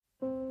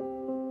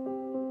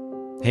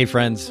Hey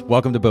friends,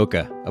 welcome to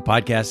Bokeh, a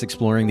podcast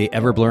exploring the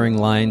ever-blurring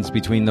lines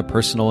between the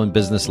personal and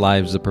business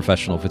lives of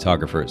professional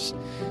photographers.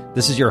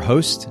 This is your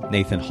host,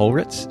 Nathan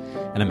Holritz,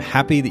 and I'm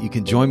happy that you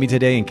can join me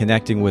today in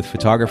connecting with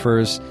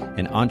photographers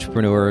and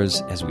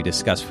entrepreneurs as we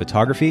discuss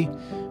photography,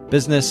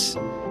 business,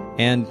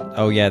 and,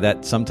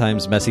 that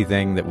sometimes messy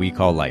thing that we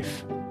call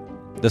life.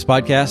 This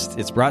podcast,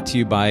 it's brought to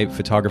you by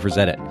Photographers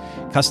Edit,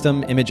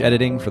 custom image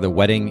editing for the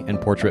wedding and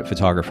portrait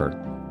photographer.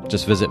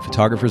 Just visit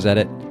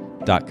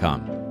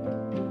photographersedit.com.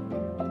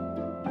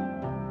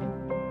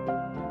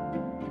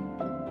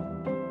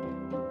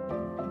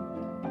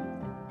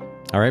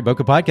 All right,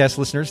 Bokeh Podcast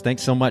listeners,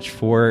 thanks so much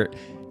for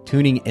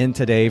tuning in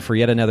today for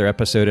yet another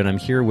episode. And I'm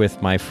here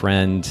with my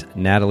friend,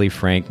 Natalie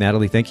Franke.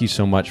 Natalie, thank you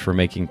so much for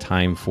making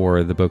time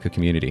for the Bokeh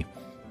community.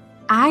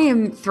 I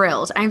am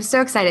thrilled. I'm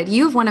so excited.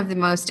 You have one of the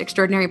most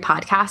extraordinary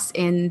podcasts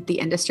in the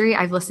industry.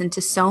 I've listened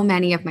to so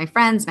many of my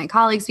friends, my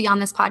colleagues be on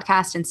this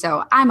podcast. And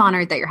so I'm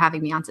honored that you're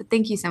having me on. So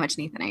thank you so much,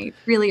 Nathan. I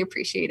really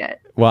appreciate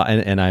it. Well,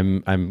 and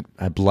I'm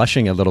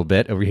blushing a little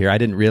bit over here. I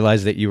didn't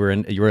realize that you were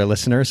a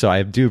listener. So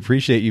I do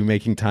appreciate you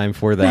making time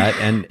for that.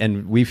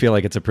 and we feel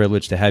like it's a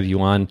privilege to have you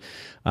on.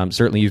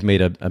 Certainly you've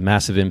made a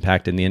massive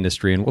impact in the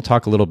industry, and we'll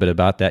talk a little bit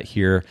about that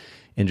here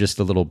in just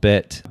a little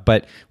bit.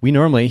 But we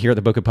normally here at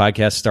the Bokeh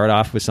Podcast start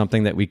off with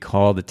something that we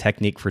call the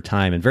technique for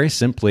time. And very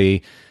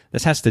simply,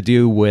 this has to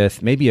do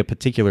with maybe a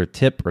particular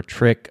tip or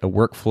trick, a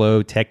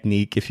workflow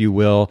technique, if you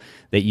will,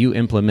 that you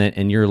implement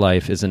in your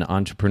life as an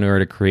entrepreneur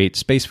to create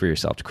space for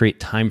yourself, to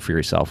create time for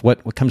yourself.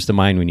 What comes to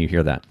mind when you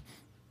hear that?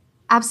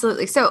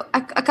 Absolutely. So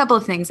a couple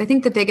of things. I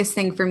think the biggest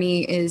thing for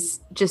me is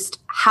just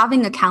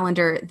having a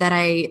calendar that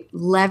I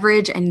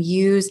leverage and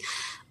use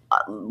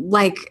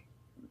like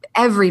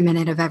every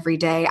minute of every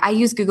day. I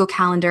use Google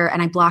Calendar and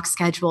I block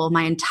schedule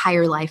my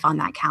entire life on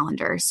that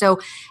calendar. So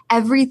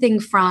everything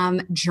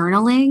from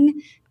journaling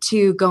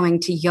to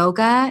going to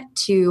yoga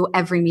to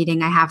every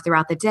meeting I have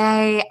throughout the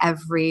day,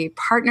 every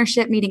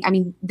partnership meeting. I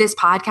mean, this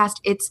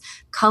podcast, it's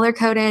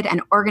color-coded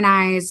and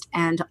organized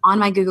and on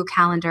my Google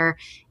Calendar,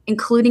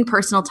 including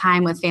personal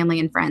time with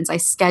family and friends. I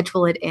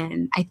schedule it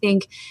in. I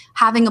think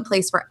having a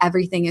place where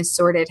everything is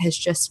sorted has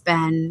just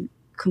been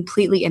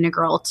completely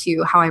integral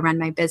to how I run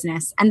my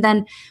business. And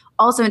then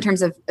also in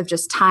terms of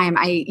just time,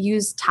 I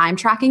use time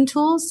tracking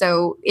tools.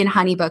 So in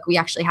Honeybook, we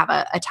actually have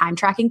a time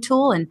tracking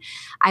tool, and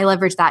I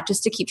leverage that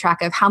just to keep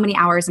track of how many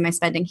hours am I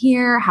spending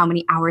here, how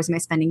many hours am I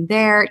spending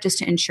there, just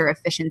to ensure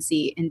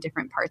efficiency in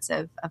different parts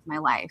of my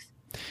life.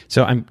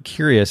 So I'm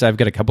curious, I've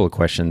got a couple of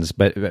questions,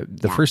 but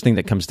the first thing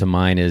that comes to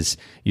mind is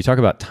you talk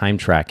about time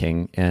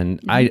tracking, and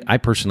I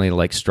personally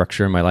like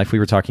structure in my life. We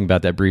were talking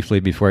about that briefly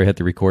before I hit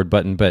the record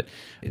button, but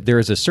there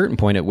is a certain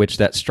point at which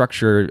that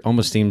structure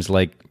almost seems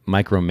like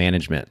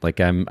micromanagement, like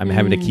I'm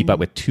having to keep up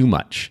with too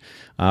much.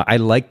 I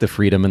like the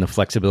freedom and the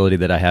flexibility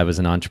that I have as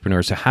an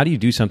entrepreneur. So how do you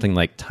do something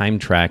like time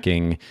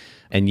tracking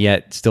and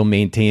yet still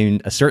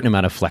maintain a certain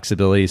amount of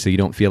flexibility so you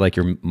don't feel like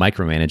you're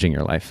micromanaging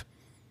your life?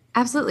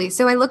 Absolutely.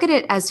 So I look at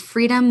it as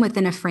freedom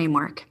within a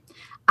framework.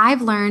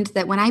 I've learned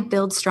that when I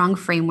build strong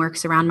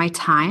frameworks around my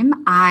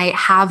time, I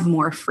have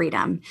more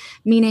freedom,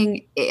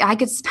 meaning I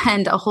could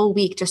spend a whole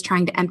week just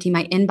trying to empty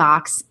my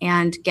inbox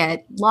and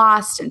get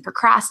lost and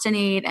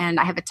procrastinate. And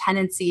I have a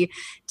tendency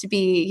to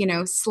be,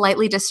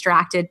 slightly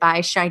distracted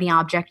by shiny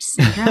object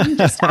syndrome,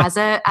 just as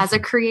a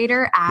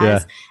creator,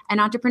 as an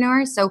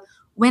entrepreneur. So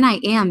when I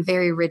am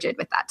very rigid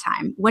with that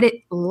time, what it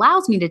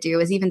allows me to do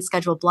is even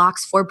schedule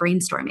blocks for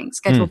brainstorming,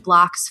 schedule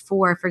blocks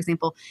for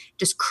example,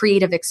 just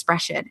creative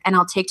expression. And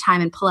I'll take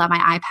time and pull out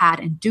my iPad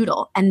and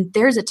doodle. And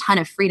there's a ton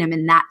of freedom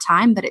in that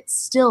time, but it's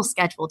still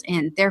scheduled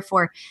in.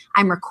 Therefore,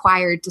 I'm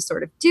required to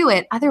sort of do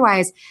it.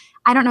 Otherwise,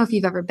 I don't know if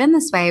you've ever been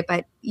this way,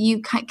 but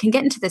you can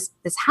get into this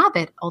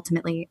habit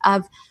ultimately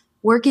of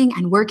working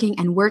and working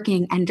and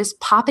working and just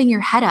popping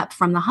your head up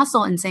from the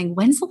hustle and saying,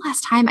 when's the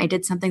last time I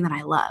did something that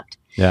I loved?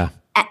 Yeah.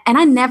 And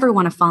I never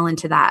want to fall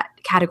into that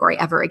category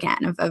ever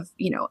again of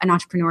an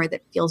entrepreneur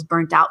that feels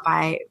burnt out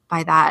by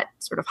that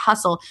sort of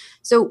hustle.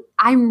 So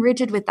I'm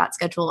rigid with that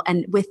schedule.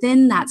 And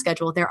within that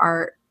schedule, there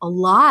are a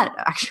lot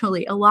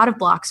of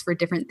blocks for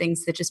different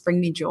things that just bring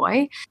me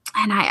joy.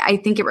 And I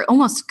think it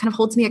almost kind of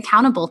holds me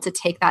accountable to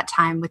take that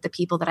time with the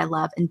people that I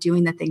love and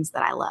doing the things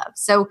that I love.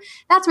 So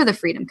that's where the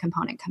freedom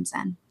component comes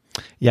in.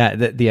 Yeah,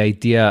 the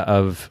idea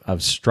of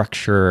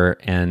structure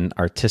and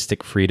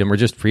artistic freedom, or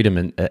just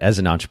freedom as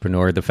an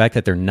entrepreneur, the fact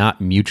that they're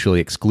not mutually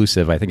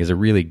exclusive, I think is a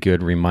really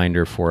good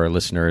reminder for our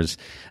listeners.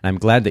 And I'm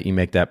glad that you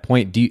make that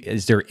point.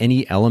 Is there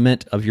any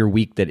element of your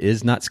week that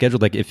is not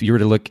scheduled? Like if you were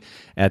to look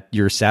at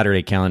your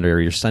Saturday calendar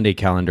or your Sunday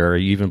calendar, are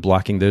you even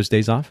blocking those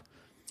days off?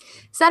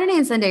 Saturday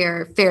and Sunday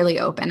are fairly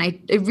open.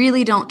 I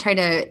really don't try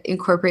to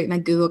incorporate my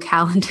Google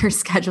Calendar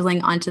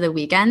scheduling onto the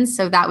weekends.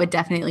 So that would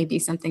definitely be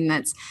something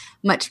that's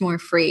much more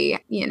free.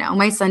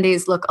 My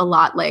Sundays look a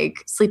lot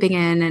like sleeping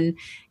in and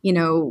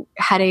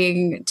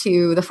heading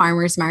to the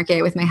farmer's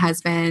market with my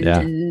husband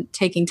and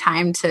taking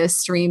time to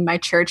stream my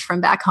church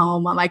from back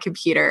home on my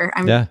computer.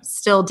 I'm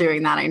still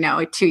doing that. I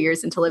know, 2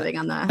 years into living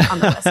on the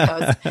West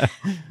Coast,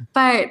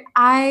 but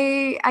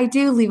I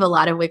do leave a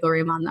lot of wiggle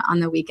room on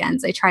the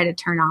weekends. I try to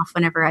turn off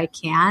whenever I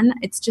can.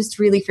 It's just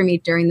really for me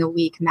during the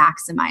week,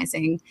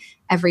 maximizing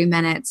every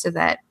minute so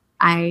that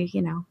I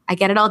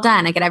get it all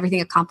done. I get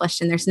everything accomplished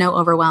and there's no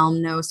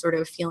overwhelm, no sort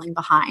of feeling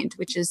behind,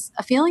 which is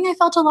a feeling I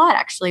felt a lot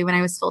actually when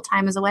I was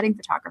full-time as a wedding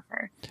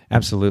photographer.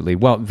 Absolutely.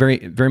 Well, very,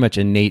 very much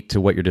innate to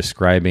what you're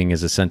describing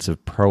is a sense of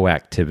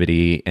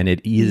proactivity. And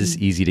it is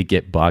easy to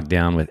get bogged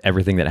down with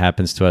everything that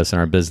happens to us in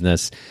our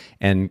business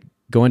and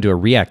go into a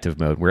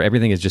reactive mode where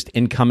everything is just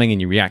incoming and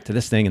you react to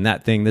this thing and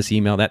that thing, this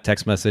email, that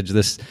text message,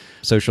 this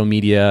social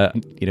media,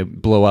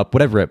 blow up,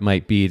 whatever it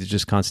might be, to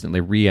just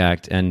constantly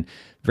react. And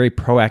very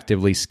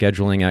proactively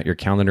scheduling out your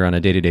calendar on a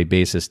day-to-day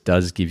basis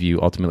does give you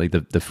ultimately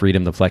the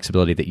freedom, the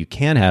flexibility that you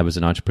can have as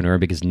an entrepreneur,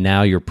 because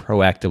now you're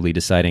proactively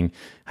deciding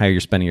how you're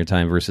spending your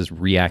time versus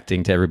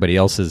reacting to everybody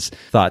else's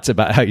thoughts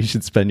about how you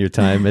should spend your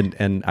time.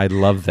 And I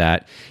love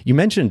that. You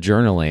mentioned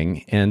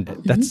journaling, and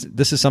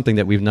this is something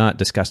that we've not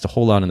discussed a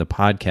whole lot on the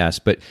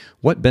podcast, but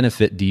what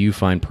benefit do you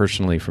find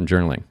personally from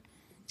journaling?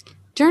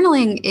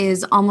 Journaling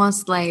is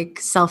almost like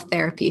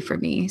self-therapy for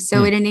me.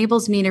 So it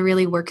enables me to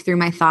really work through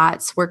my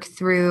thoughts, work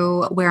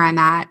through where I'm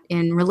at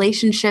in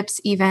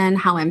relationships, even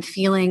how I'm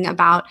feeling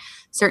about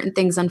certain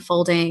things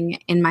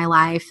unfolding in my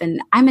life.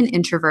 And I'm an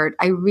introvert.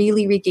 I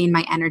really regain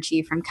my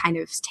energy from kind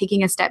of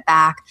taking a step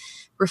back,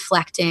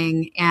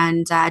 reflecting,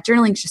 and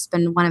journaling's just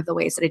been one of the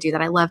ways that I do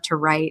that. I love to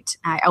write.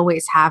 I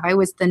always have. I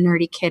was the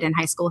nerdy kid in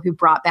high school who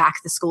brought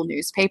back the school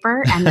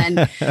newspaper and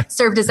then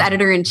served as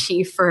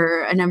editor-in-chief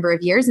for a number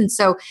of years. And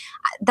so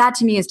that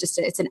to me is just,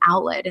 it's an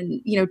outlet.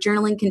 And,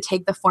 journaling can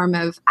take the form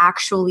of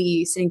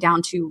actually sitting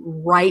down to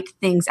write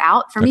things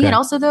out. For me, it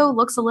also, though,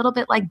 looks a little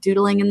bit like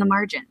doodling in the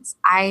margins.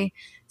 I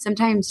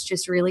sometimes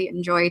just really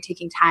enjoy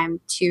taking time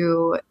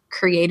to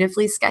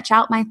creatively sketch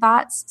out my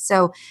thoughts.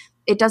 So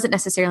it doesn't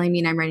necessarily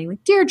mean I'm writing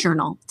like, "Dear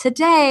Journal,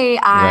 today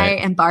I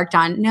embarked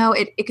on." No,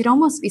 it could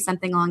almost be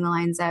something along the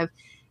lines of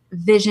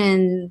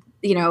vision,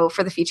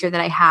 for the future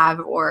that I have,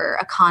 or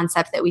a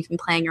concept that we've been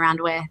playing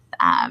around with.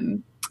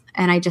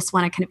 And I just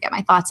want to kind of get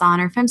my thoughts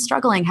on, or if I'm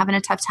struggling, having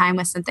a tough time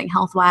with something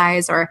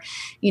health-wise or,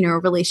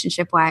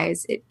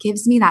 relationship-wise, it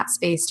gives me that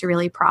space to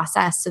really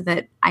process so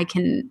that I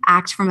can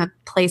act from a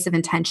place of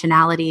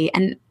intentionality.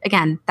 And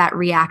again, that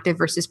reactive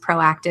versus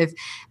proactive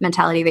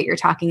mentality that you're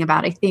talking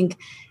about, I think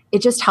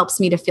it just helps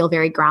me to feel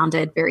very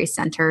grounded, very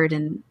centered,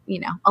 and,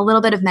 a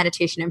little bit of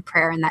meditation and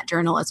prayer in that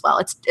journal as well.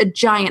 It's a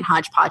giant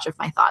hodgepodge of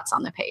my thoughts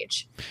on the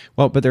page.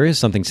 Well, but there is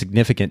something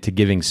significant to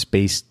giving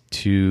space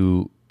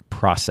to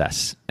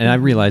process. And I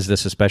realize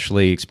this,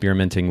 especially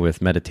experimenting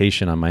with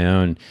meditation on my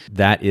own,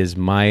 that is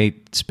my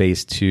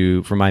space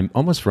for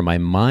my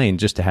mind,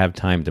 just to have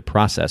time to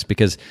process,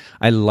 because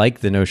I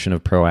like the notion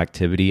of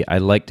proactivity. I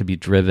like to be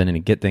driven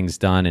and get things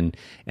done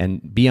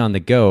and be on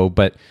the go,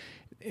 but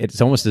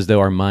it's almost as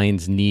though our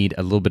minds need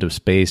a little bit of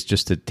space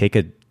just to take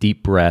a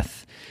deep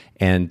breath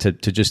and to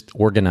just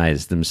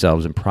organize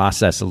themselves and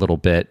process a little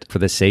bit for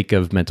the sake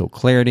of mental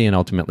clarity and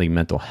ultimately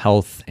mental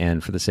health,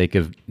 and for the sake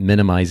of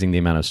minimizing the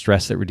amount of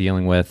stress that we're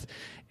dealing with.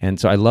 And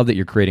so I love that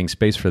you're creating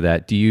space for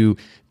that. Do you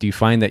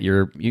find that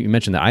you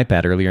mentioned the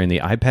iPad earlier, in the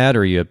iPad,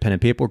 or are you a pen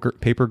and paper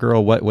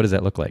girl? What does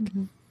that look like?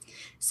 Mm-hmm.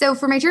 So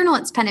for my journal,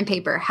 it's pen and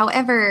paper.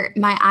 However,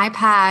 my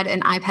iPad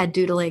and iPad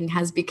doodling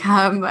has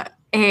become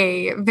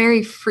a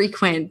very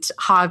frequent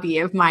hobby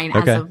of mine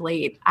as of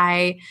late.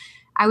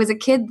 I was a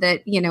kid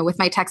that, with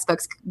my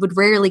textbooks would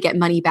rarely get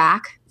money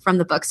back from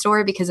the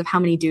bookstore because of how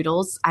many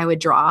doodles I would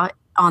draw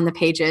on the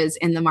pages,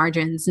 in the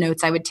margins,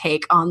 notes I would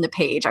take on the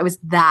page. I was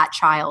that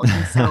child.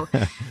 And so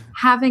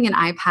having an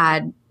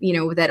iPad,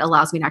 that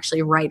allows me to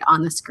actually write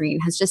on the screen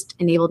has just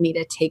enabled me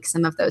to take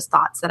some of those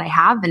thoughts that I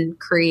have and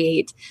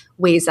create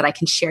ways that I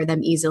can share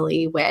them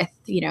easily with,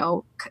 in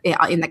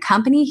the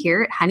company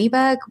here at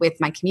Honeybook, with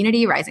my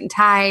community, Rising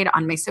Tide,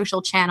 on my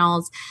social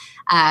channels.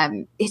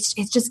 It's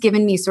just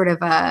given me sort of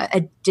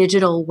a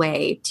digital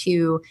way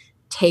to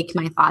take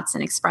my thoughts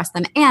and express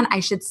them. And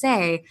I should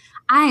say,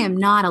 I am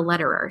not a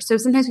letterer. So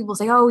sometimes people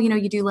say, "Oh,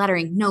 you do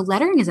lettering." No,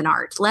 lettering is an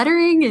art.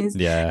 Lettering is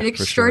an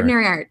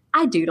extraordinary art.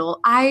 I doodle.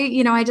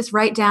 I just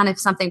write down if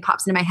something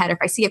pops into my head, or if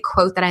I see a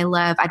quote that I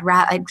love,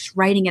 just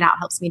writing it out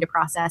helps me to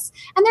process.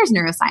 And there's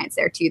neuroscience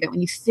there too, that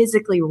when you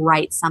physically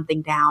write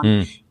something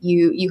down,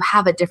 you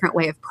have a different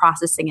way of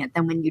processing it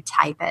than when you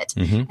type it.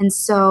 Mm-hmm. And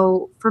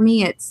so for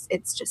me,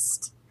 it's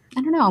just,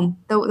 I don't know,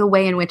 the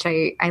way in which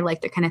I like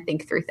to kind of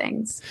think through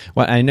things.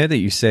 Well, I know that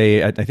you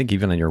say, I think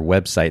even on your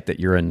website, that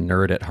you're a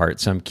nerd at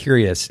heart. So I'm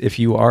curious, if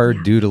you are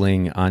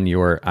doodling on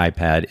your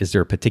iPad, is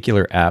there a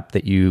particular app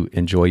that you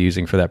enjoy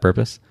using for that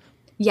purpose?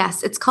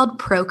 Yes, it's called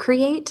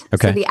Procreate.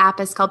 Okay. So the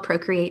app is called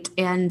Procreate,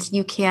 and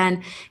you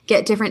can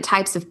get different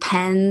types of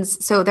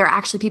pens. So there are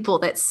actually people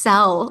that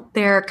sell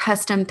their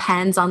custom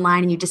pens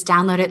online, and you just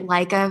download it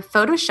like a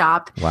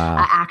Photoshop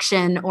Wow.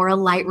 action or a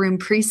Lightroom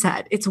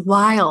preset. It's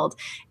wild.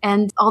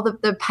 And all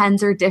the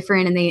pens are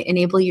different, and they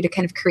enable you to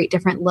kind of create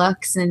different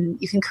looks, and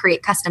you can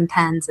create custom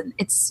pens, and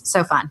it's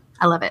so fun.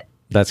 I love it.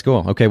 That's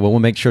cool. Okay, well, we'll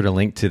make sure to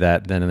link to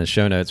that then in the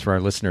show notes for our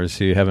listeners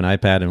who have an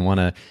iPad and want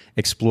to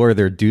explore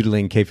their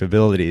doodling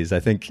capabilities. I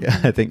think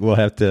we'll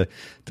have to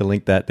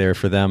link that there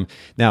for them.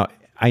 Now,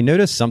 I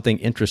noticed something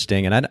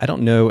interesting, and I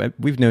don't know,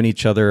 we've known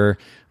each other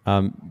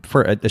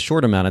for a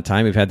short amount of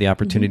time. We've had the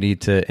opportunity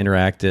to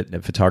interact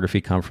at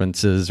photography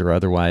conferences or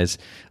otherwise,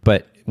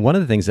 but one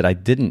of the things that I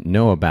didn't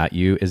know about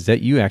you is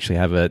that you actually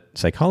have a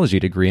psychology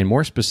degree, and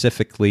more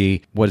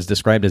specifically, what is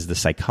described as the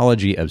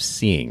psychology of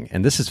seeing.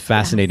 And this is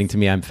fascinating to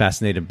me. I'm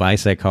fascinated by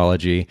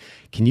psychology.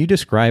 Can you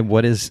describe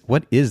what is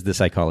the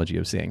psychology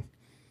of seeing?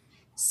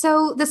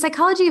 So the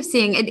psychology of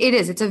seeing,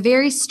 it's a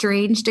very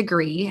strange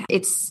degree.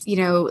 It's,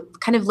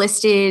 kind of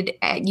listed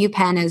at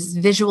UPenn as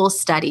visual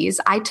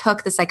studies. I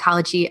took the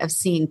psychology of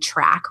seeing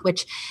track,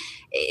 which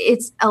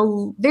it's a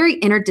very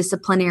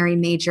interdisciplinary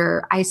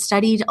major. I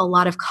studied a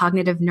lot of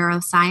cognitive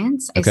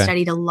neuroscience. Okay. I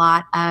studied a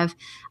lot of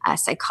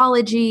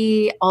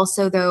psychology,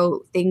 also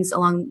though things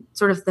along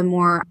sort of the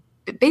more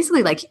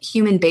basically like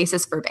human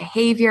basis for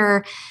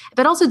behavior,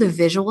 but also the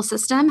visual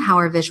system, how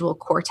our visual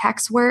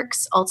cortex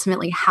works,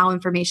 ultimately how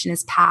information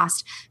is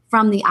passed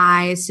from the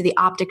eyes to the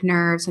optic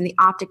nerves, from the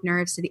optic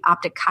nerves to the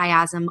optic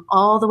chiasm,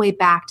 all the way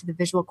back to the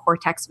visual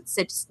cortex,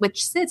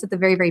 which sits at the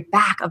very, very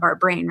back of our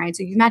brain, right?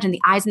 So you imagine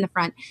the eyes in the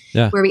front,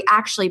 where we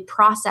actually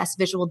process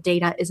visual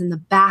data is in the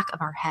back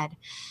of our head.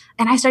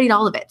 And I studied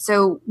all of it.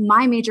 So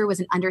my major was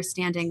in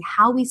understanding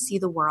how we see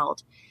the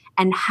world,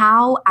 and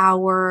how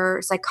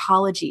our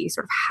psychology,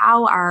 sort of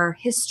how our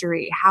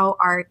history, how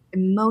our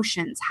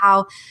emotions,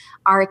 how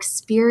our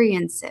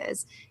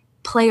experiences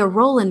play a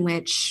role in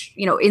which,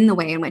 in the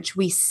way in which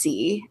we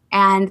see.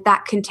 And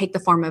that can take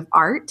the form of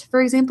art.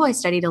 For example, I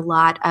studied a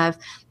lot of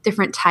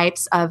different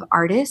types of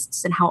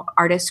artists and how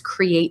artists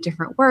create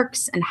different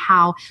works, and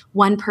how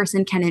one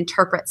person can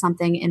interpret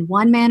something in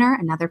one manner,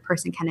 another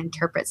person can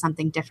interpret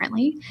something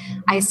differently.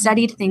 I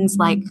studied things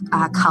like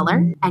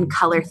color and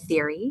color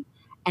theory,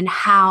 and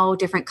how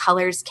different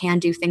colors can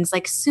do things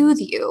like soothe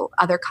you.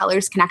 Other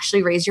colors can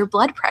actually raise your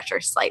blood pressure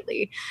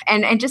slightly.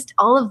 And just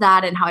all of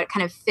that, and how it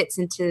kind of fits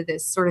into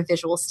this sort of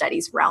visual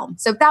studies realm.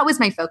 So that was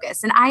my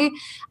focus. And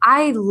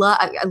I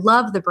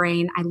love the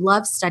brain. I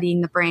love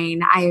studying the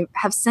brain. I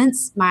have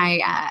since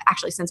my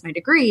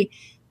degree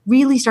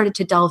really started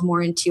to delve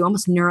more into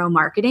almost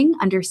neuromarketing,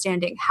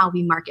 understanding how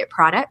we market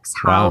products,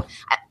 how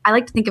I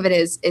like to think of it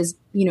as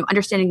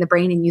understanding the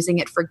brain and using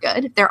it for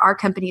good. There are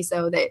companies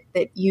though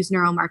that use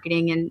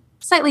neuromarketing in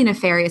slightly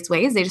nefarious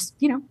ways. They just,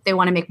 they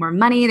want to make more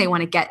money. They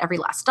want to get every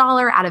last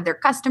dollar out of their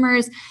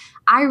customers.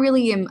 I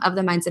really am of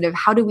the mindset of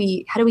how do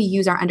we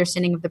use our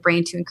understanding of the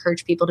brain to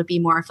encourage people to be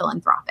more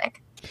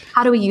philanthropic?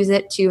 How do we use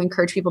it to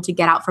encourage people to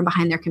get out from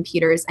behind their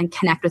computers and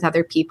connect with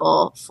other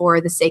people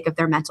for the sake of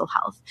their mental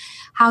health?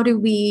 How do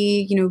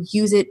we,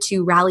 use it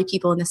to rally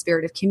people in the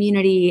spirit of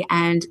community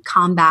and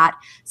combat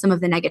some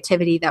of the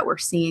negativity that we're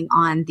seeing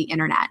on the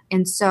internet?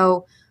 And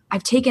so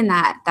I've taken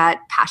that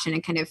passion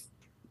and kind of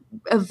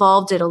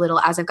evolved it a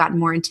little as I've gotten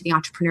more into the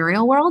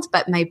entrepreneurial world,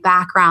 but my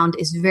background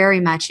is very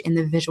much in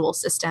the visual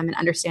system and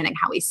understanding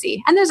how we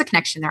see. And there's a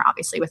connection there,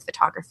 obviously, with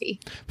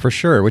photography. For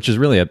sure, which is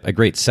really a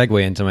great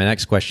segue into my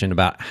next question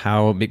about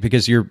how,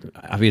 because you're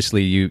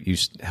obviously, you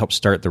helped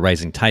start the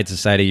Rising Tide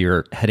Society,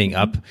 you're heading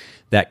up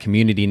that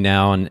community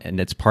now, and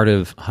it's part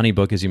of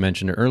Honeybook, as you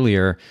mentioned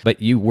earlier,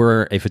 but you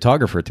were a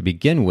photographer to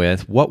begin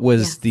with. What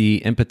was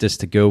the impetus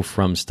to go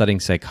from studying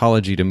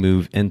psychology to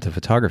move into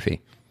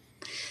photography?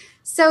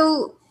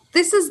 So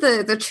this is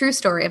the true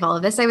story of all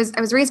of this. I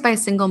was raised by a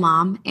single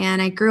mom,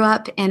 and I grew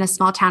up in a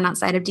small town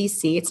outside of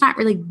DC. It's not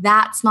really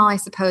that small, I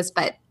suppose,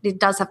 but it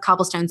does have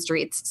cobblestone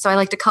streets. So I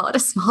like to call it a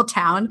small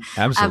town.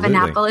 Absolutely. Of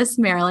Annapolis,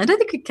 Maryland. I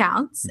think it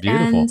counts.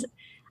 Beautiful. And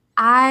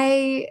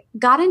I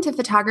got into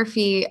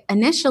photography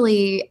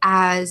initially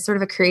as sort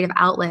of a creative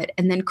outlet,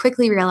 and then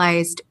quickly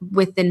realized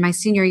within my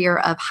senior year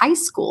of high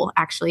school,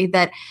 actually,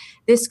 that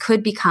this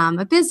could become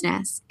a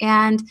business.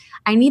 And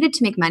I needed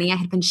to make money. I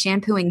had been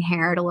shampooing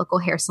hair at a local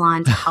hair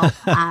salon to help,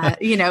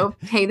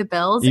 pay the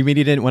bills. You mean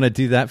you didn't want to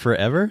do that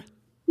forever?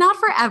 Not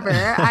forever.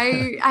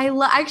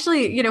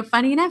 Actually,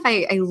 funny enough,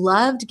 I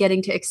loved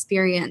getting to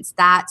experience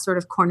that sort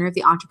of corner of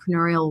the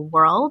entrepreneurial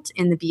world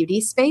in the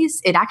beauty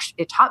space. It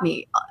taught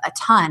me a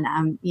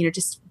ton,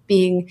 just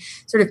being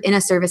sort of in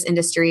a service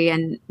industry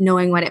and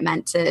knowing what it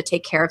meant to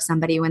take care of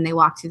somebody when they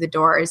walk through the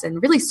doors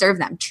and really serve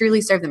them, truly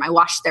serve them. I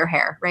washed their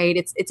hair, right?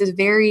 It's a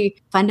very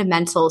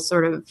fundamental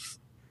sort of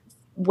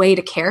way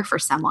to care for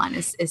someone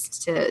is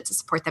to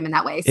support them in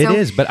that way. So, it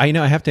is, but I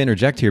have to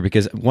interject here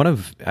because one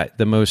of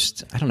the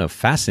most, I don't know if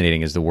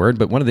fascinating is the word,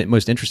 but one of the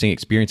most interesting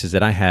experiences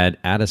that I had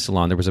at a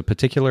salon, there was a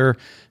particular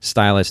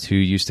stylist who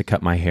used to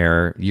cut my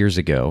hair years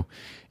ago.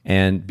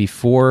 And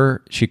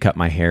before she cut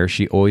my hair,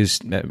 she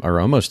always, or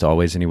almost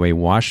always anyway,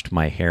 washed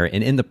my hair,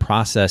 and in the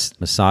process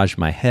massaged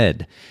my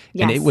head.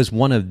 Yes. And it was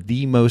one of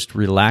the most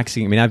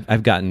relaxing. I mean,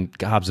 I've gotten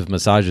gobs of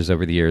massages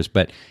over the years,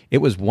 but it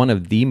was one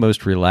of the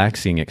most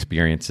relaxing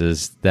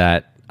experiences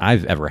that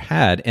I've ever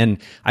had. And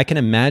I can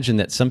imagine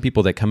that some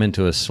people that come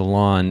into a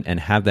salon and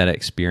have that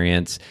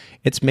experience,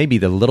 it's maybe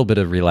the little bit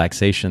of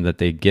relaxation that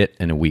they get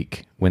in a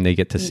week when they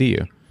get to see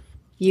you.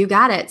 You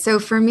got it. So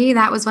for me,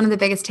 that was one of the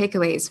biggest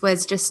takeaways,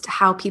 was just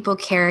how people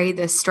carry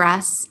this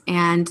stress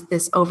and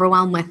this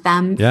overwhelm with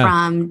them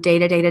from day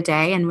to day to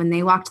day. And when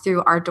they walked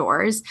through our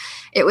doors,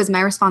 it was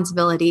my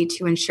responsibility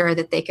to ensure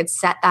that they could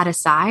set that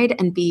aside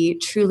and be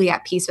truly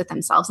at peace with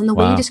themselves. And the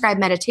way you describe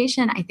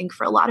meditation, I think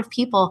for a lot of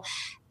people,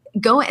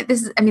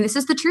 this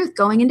is the truth.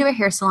 Going into a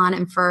hair salon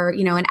and for,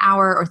 an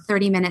hour or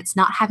 30 minutes,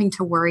 not having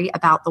to worry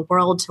about the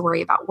world, to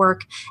worry about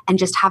work, and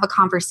just have a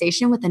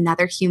conversation with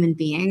another human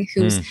being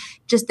who's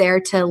just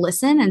there to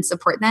listen and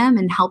support them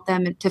and help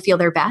them to feel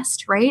their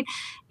best, right?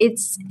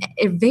 It's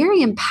a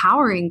very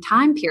empowering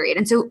time period.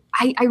 And so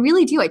I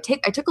really do. I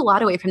took a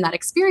lot away from that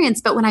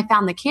experience. But when I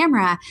found the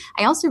camera,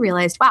 I also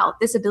realized, wow,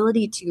 this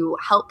ability to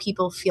help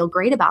people feel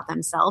great about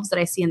themselves that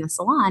I see in the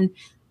salon,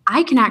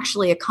 I can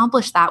actually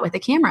accomplish that with a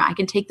camera. I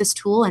can take this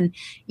tool and,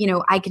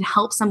 I can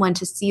help someone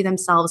to see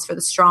themselves for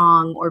the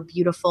strong or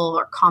beautiful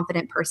or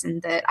confident person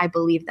that I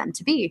believe them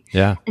to be.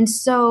 Yeah. And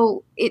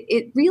so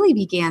it really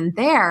began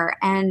there,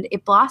 and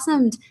it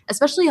blossomed,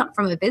 especially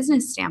from a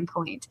business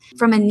standpoint,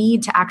 from a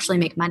need to actually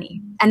make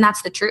money. And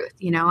that's the truth.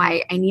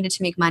 I needed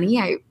to make money.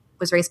 I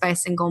was raised by a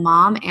single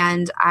mom,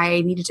 and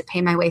I needed to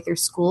pay my way through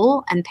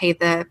school and pay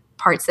the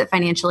parts that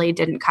financially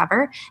didn't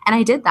cover. And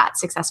I did that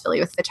successfully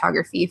with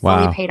photography,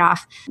 fully paid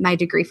off my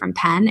degree from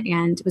Penn,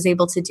 and was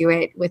able to do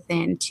it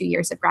within 2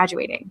 years of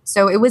graduating.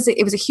 So it was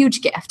a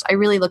huge gift. I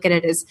really look at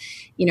it as,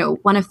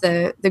 one of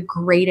the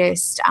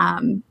greatest,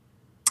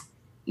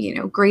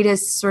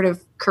 greatest sort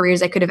of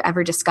careers I could have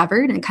ever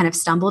discovered and kind of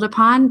stumbled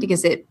upon,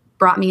 because it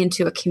brought me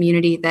into a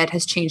community that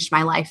has changed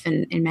my life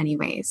in many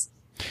ways.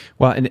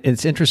 Well, and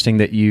it's interesting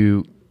that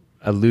you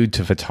allude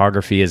to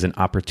photography as an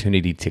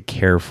opportunity to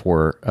care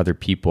for other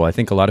people. I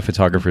think a lot of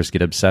photographers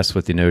get obsessed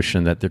with the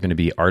notion that they're going to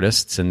be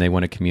artists and they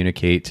want to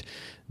communicate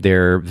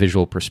their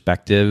visual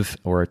perspective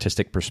or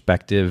artistic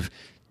perspective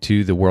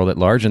to the world at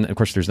large. And of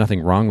course, there's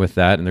nothing wrong with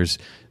that. And there's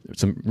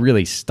some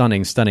really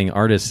stunning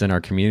artists in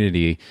our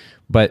community.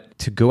 But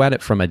to go at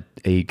it from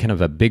a kind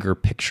of a bigger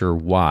picture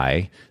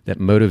why that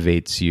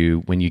motivates you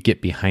when you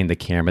get behind the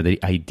camera,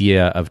 the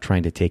idea of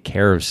trying to take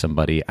care of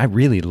somebody, I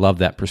really love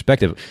that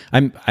perspective.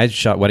 I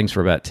shot weddings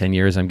for about 10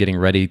 years. I'm getting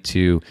ready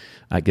to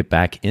get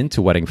back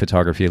into wedding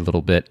photography a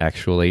little bit,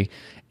 actually.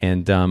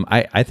 And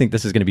I think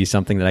this is going to be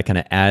something that I kind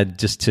of add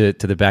just to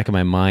the back of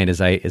my mind as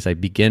I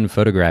begin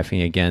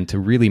photographing again, to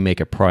really make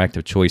a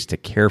proactive choice to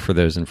care for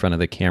those in front of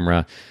the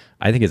camera.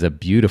 I think is a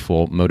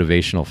beautiful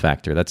motivational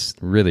factor. That's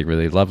really,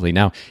 really lovely.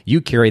 Now,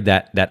 you carried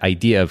that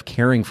idea of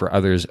caring for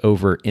others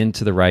over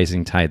into the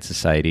Rising Tide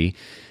Society,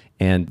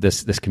 and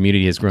this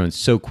community has grown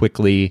so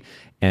quickly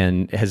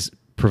and has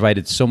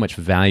provided so much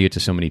value to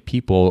so many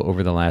people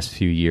over the last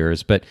few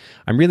years. But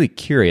I'm really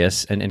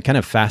curious and kind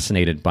of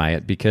fascinated by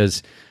it,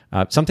 because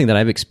something that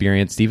I've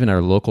experienced, even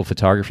our local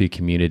photography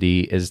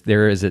community, is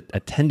there is a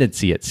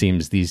tendency, it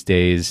seems these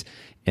days,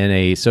 in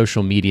a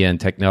social media and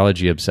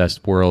technology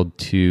obsessed world,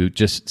 to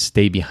just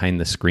stay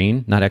behind the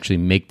screen, not actually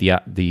make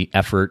the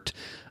effort,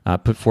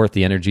 put forth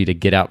the energy to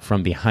get out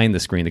from behind the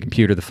screen, the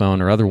computer, the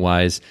phone, or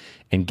otherwise,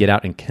 and get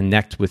out and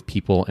connect with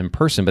people in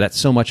person. But that's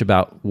so much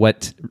about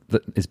what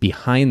is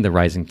behind the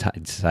Rising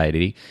Tide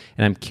Society.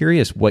 And I'm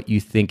curious what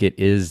you think it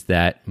is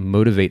that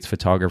motivates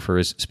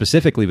photographers,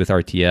 specifically with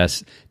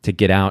RTS, to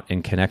get out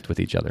and connect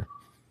with each other.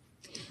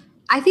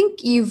 I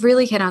think you've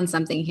really hit on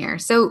something here.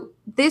 So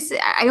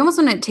I almost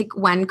want to take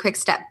one quick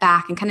step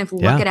back and kind of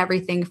look at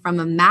everything from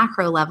a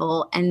macro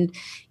level. And,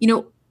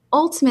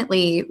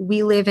 ultimately,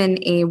 we live in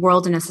a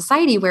world and a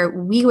society where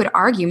we would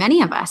argue,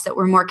 many of us, that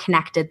we're more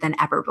connected than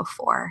ever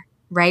before.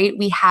 Right?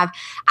 We have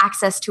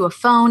access to a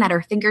phone at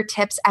our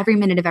fingertips every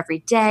minute of every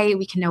day.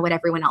 We can know what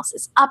everyone else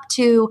is up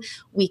to.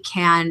 We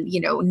can,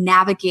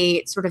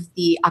 navigate sort of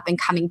the up and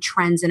coming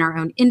trends in our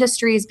own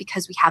industries,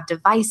 because we have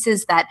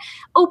devices that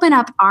open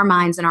up our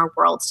minds and our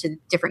worlds to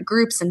different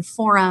groups and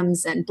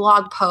forums and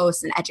blog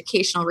posts and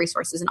educational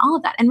resources and all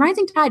of that. And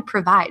Rising Tide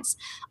provides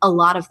a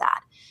lot of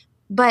that.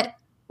 But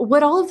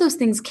what all of those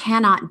things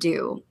cannot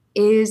do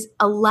is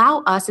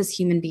allow us as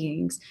human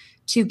beings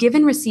to give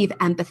and receive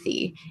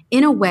empathy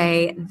in a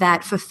way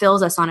that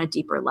fulfills us on a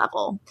deeper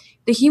level.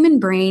 The human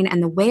brain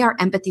and the way our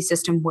empathy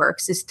system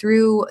works is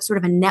through sort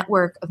of a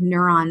network of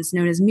neurons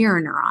known as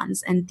mirror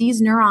neurons. And these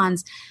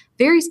neurons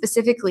very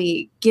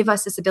specifically give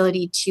us this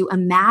ability to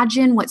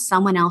imagine what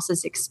someone else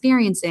is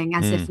experiencing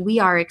as if we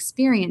are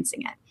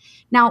experiencing it.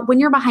 Now, when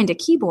you're behind a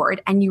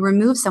keyboard and you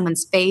remove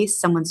someone's face,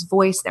 someone's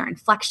voice, their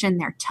inflection,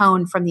 their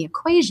tone from the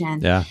equation,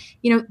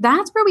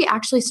 that's where we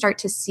actually start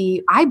to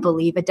see, I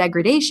believe, a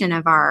degradation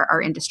of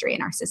our industry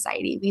and our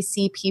society. We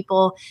see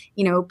people,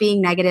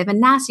 being negative and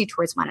nasty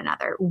towards one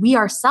another. We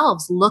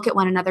ourselves look at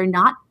one another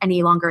not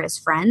any longer as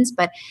friends,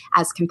 but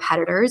as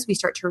competitors. We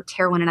start to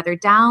tear one another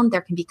down.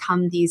 There can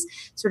become these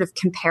sort of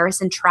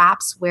comparison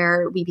traps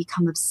where we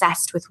become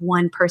obsessed with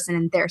one person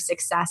and their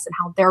success and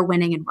how they're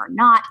winning and we're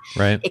not.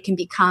 Right. It can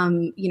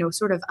become,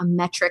 sort of a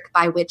metric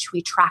by which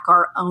we track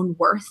our own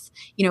worth.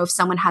 If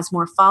someone has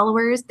more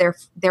followers,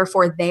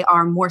 therefore they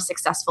are more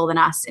successful than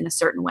us in a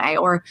certain way.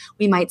 Or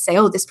we might say,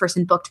 oh, this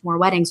person booked more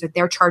weddings, or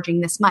they're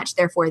charging this much,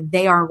 therefore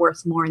they are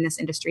worth more in this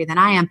industry than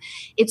I am.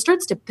 It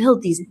starts to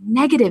build these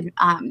negative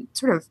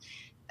sort of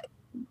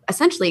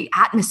essentially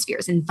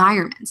atmospheres,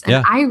 environments.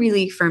 And I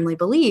really firmly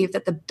believe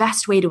that the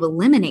best way to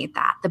eliminate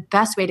that, the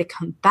best way to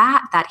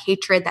combat that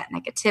hatred, that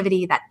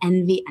negativity, that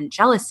envy and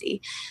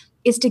jealousy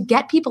is to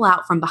get people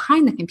out from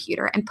behind the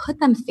computer and put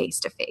them face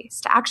to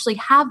face, to actually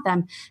have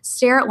them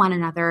stare at one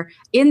another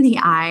in the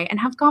eye and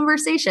have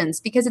conversations,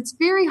 because it's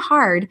very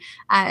hard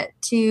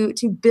to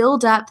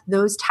build up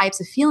those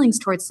types of feelings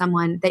towards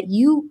someone that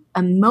you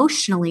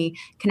emotionally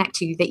connect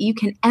to, that you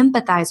can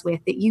empathize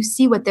with, that you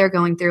see what they're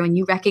going through and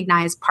you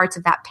recognize parts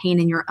of that pain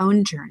in your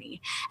own journey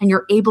and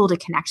you're able to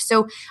connect.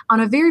 So on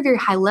a very, very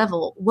high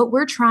level, what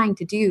we're trying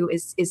to do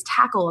is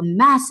tackle a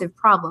massive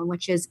problem,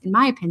 which is, in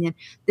my opinion,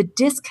 the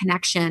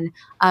disconnection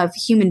of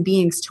human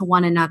beings to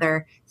one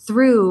another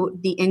through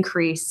the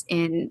increase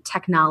in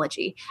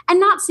technology, and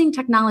not seeing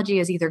technology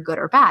as either good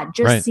or bad,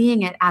 just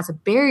seeing it as a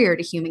barrier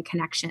to human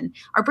connection.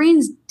 Our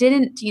brains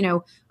didn't,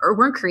 or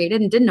weren't created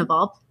and didn't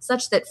evolve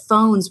such that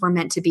phones were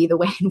meant to be the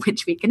way in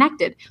which we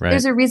connected.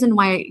 There's a reason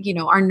why,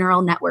 our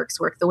neural networks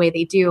work the way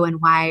they do,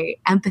 and why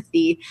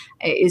empathy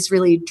is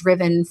really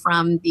driven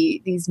from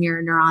these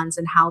mirror neurons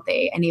and how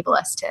they enable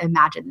us to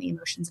imagine the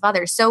emotions of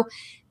others. So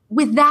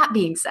with that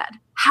being said,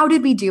 how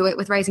did we do it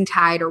with Rising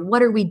Tide, or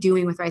what are we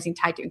doing with Rising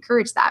Tide to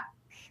encourage that?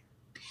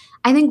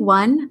 I think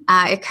one,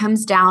 it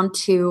comes down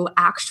to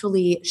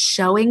actually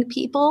showing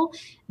people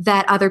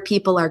that other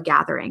people are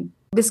gathering.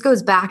 This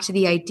goes back to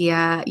the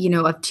idea,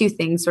 of two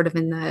things sort of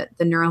in the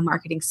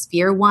neuromarketing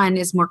sphere. One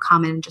is more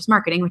common in just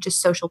marketing, which is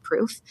social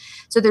proof.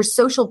 So there's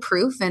social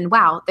proof, and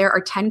wow, there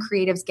are 10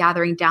 creatives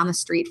gathering down the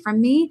street from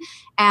me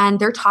and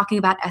they're talking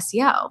about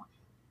SEO.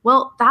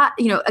 Well, that,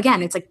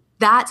 again, it's like,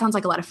 that sounds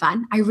like a lot of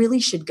fun. I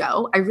really should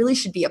go. I really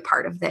should be a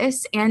part of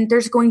this. And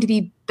there's going to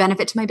be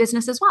benefit to my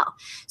business as well.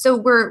 So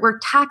we're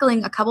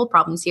tackling a couple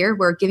problems here.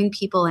 We're giving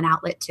people an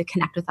outlet to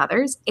connect with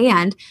others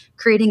and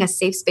creating a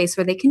safe space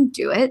where they can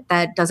do it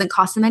that doesn't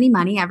cost them any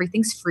money.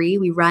 Everything's free.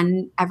 We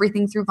run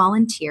everything through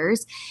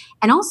volunteers.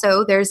 And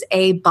also there's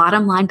a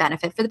bottom line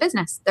benefit for the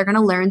business. They're going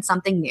to learn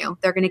something new.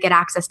 They're going to get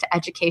access to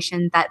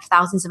education that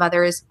thousands of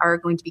others are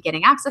going to be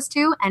getting access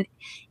to. And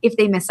if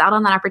they miss out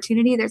on that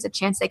opportunity, there's a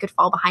chance they could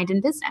fall behind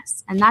in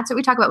business. And that's what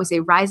we talk about. We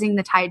say rising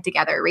the tide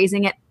together,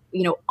 raising it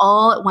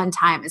all at one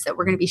time, is that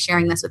we're going to be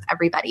sharing this with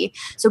everybody.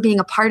 So being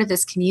a part of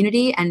this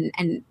community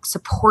and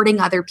supporting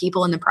other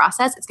people in the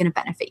process, it's going to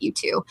benefit you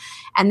too.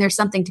 And there's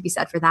something to be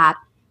said for that.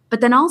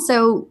 But then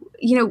also,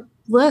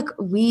 look,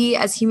 we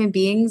as human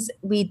beings,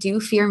 we do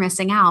fear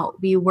missing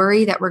out. We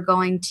worry that we're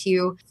going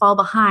to fall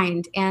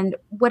behind. And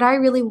what I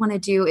really want to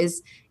do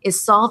is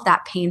solve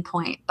that pain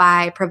point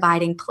by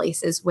providing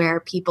places where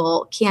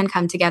people can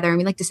come together. And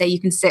we like to say, you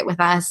can sit with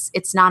us.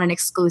 It's not an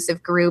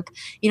exclusive group.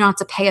 You don't have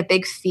to pay a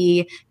big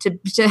fee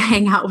to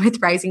hang out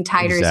with Rising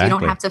Tiders. Exactly. You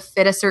don't have to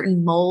fit a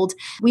certain mold.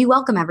 We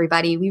welcome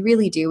everybody. We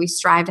really do. We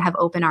strive to have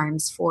open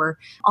arms for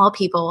all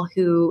people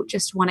who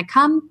just want to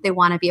come. They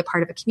want to be a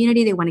part of a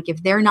community. They want to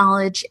give their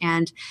knowledge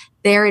and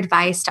their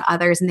advice to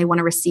others, and they want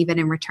to receive it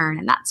in return.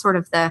 And that's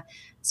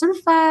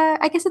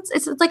I guess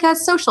it's like a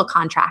social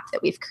contract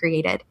that we've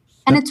created.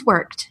 And it's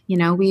worked.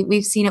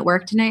 We've seen it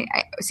worked, and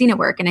I've seen it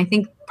work. And I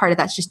think part of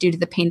that's just due to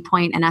the pain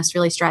point and us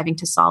really striving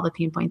to solve a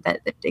pain point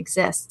that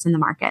exists in the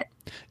market.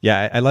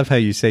 Yeah, I love how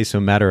you say so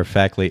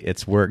matter-of-factly,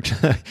 it's worked.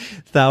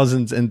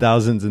 Thousands and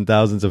thousands and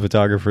thousands of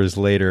photographers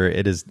later,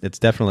 it's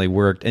definitely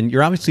worked. And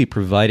you're obviously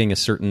providing a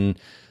certain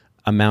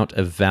amount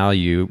of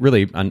value,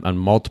 really on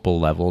multiple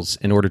levels,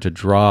 in order to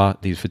draw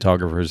these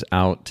photographers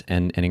out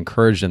and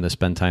encourage them to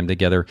spend time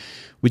together.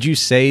 Would you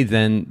say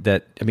then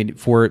that,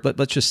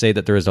 let's just say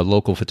that there is a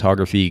local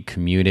photography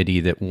community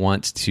that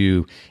wants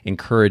to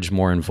encourage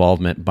more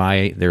involvement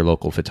by their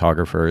local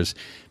photographers?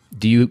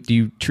 Do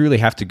you truly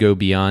have to go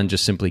beyond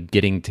just simply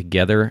getting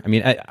together?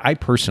 I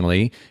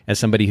personally, as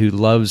somebody who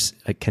loves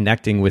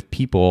connecting with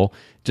people,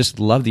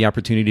 just love the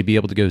opportunity to be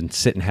able to go and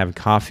sit and have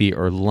coffee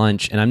or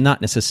lunch. And I'm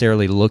not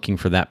necessarily looking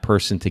for that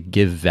person to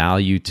give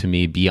value to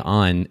me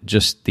beyond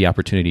just the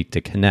opportunity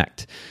to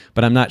connect.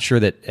 But I'm not sure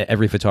that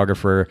every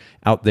photographer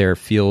out there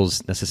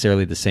feels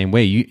necessarily the same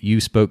way.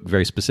 You spoke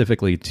very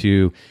specifically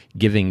to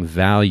giving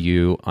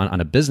value on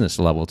a business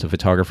level to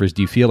photographers.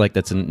 Do you feel like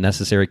that's a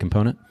necessary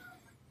component?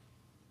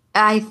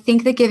 I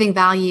think that giving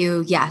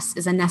value, yes,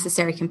 is a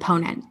necessary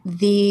component.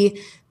 The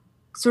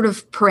sort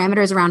of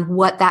parameters around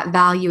what that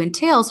value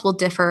entails will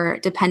differ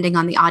depending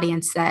on the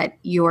audience that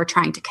you're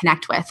trying to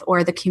connect with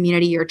or the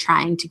community you're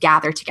trying to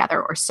gather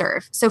together or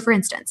serve. So for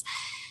instance,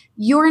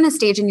 you're in a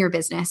stage in your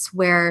business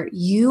where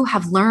you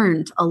have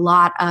learned a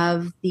lot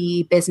of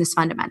the business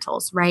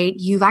fundamentals, right?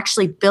 You've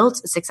actually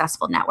built a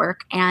successful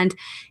network. And,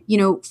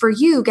 for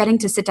you getting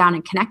to sit down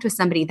and connect with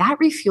somebody, that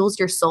refuels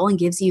your soul and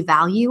gives you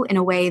value in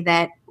a way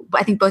that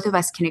I think both of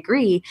us can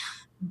agree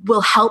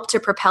will help to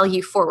propel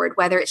you forward,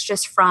 whether it's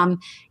just from,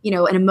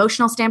 an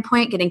emotional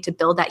standpoint, getting to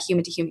build that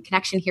human to human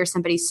connection, hear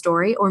somebody's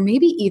story, or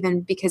maybe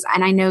even because,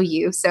 and I know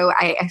you, so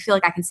I feel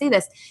like I can say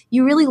this,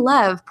 you really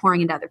love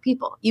pouring into other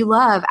people. You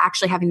love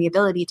actually having the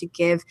ability to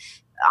give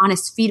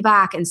honest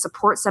feedback and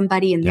support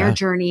somebody in their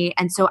journey.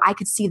 And so I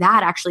could see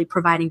that actually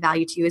providing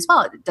value to you as well.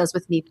 It does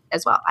with me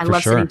as well. I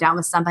love sitting down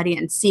with somebody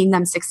and seeing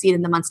them succeed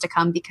in the months to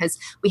come because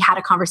we had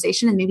a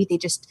conversation and maybe they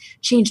just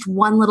changed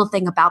one little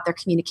thing about their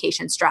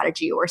communication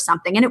strategy or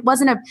something. And it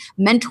wasn't a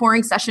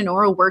mentoring session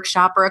or a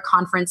workshop or a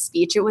conference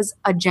speech. It was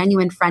a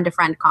genuine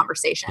friend-to-friend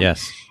conversation.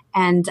 Yes.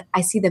 And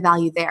I see the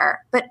value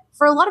there. But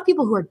for a lot of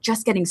people who are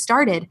just getting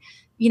started,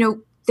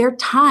 their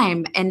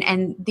time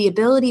and the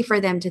ability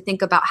for them to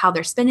think about how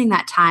they're spending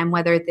that time,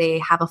 whether they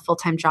have a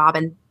full-time job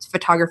and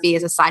photography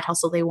is a side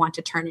hustle they want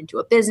to turn into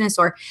a business,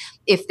 or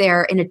if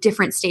they're in a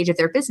different stage of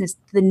their business,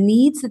 the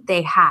needs that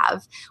they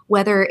have,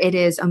 whether it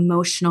is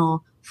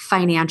emotional,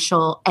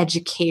 financial,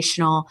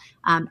 educational,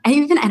 and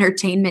even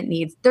entertainment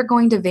needs, they're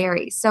going to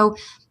vary. So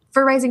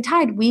for Rising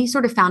Tide, we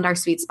sort of found our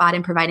sweet spot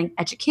in providing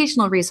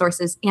educational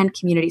resources and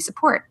community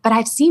support. But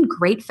I've seen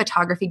great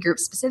photography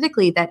groups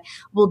specifically that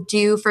will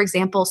do, for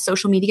example,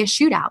 social media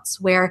shootouts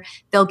where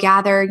they'll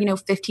gather,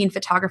 15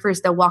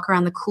 photographers, they'll walk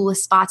around the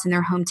coolest spots in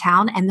their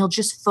hometown and they'll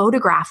just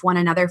photograph one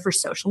another for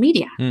social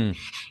media.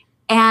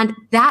 And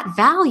that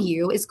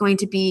value is going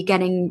to be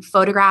getting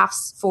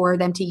photographs for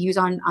them to use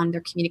on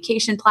their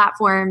communication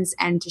platforms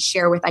and to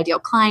share with ideal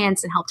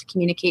clients and help to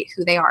communicate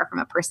who they are from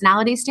a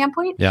personality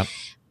standpoint. Yeah.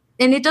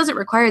 And it doesn't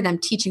require them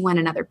teaching one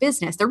another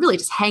business. They're really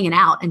just hanging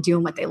out and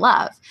doing what they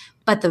love.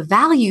 But the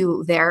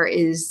value there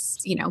is,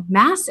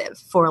 massive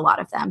for a lot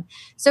of them.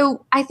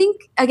 So I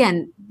think,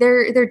 again,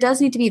 there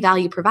does need to be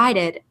value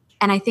provided.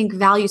 And I think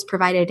value is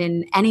provided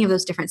in any of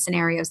those different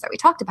scenarios that we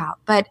talked about.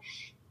 But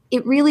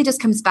it really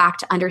just comes back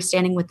to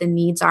understanding what the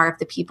needs are of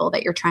the people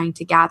that you're trying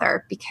to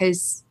gather.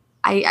 Because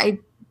I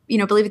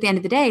believe at the end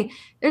of the day,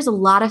 there's a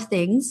lot of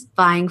things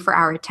vying for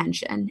our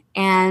attention.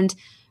 And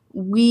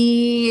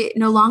we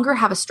no longer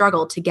have a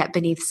struggle to get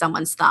beneath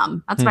someone's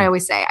thumb. That's what I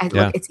always say.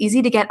 Look, it's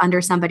easy to get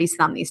under somebody's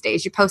thumb these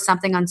days. You post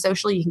something on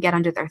social, you can get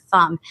under their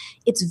thumb.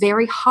 It's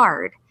very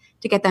hard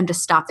to get them to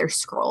stop their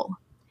scroll.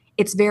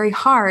 It's very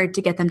hard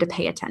to get them to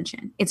pay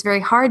attention. It's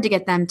very hard to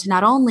get them to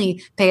not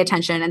only pay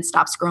attention and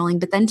stop scrolling,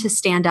 but then to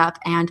stand up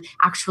and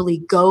actually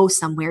go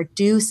somewhere,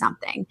 do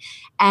something.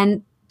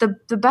 And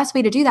the best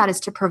way to do that is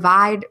to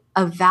provide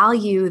a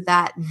value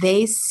that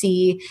they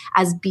see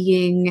as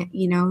being,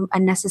 a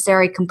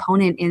necessary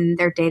component in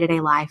their day-to-day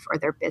life or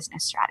their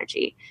business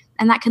strategy.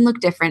 And that can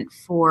look different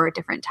for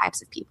different types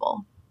of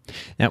people.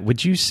 Now,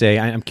 would you say,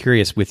 I'm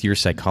curious with your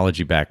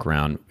psychology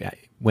background,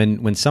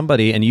 when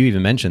somebody, and you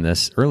even mentioned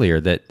this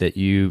earlier, that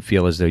you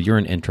feel as though you're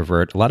an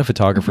introvert, a lot of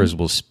photographers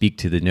will speak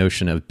to the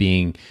notion of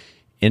being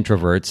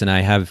introverts, and I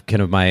have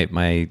kind of my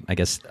I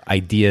guess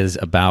ideas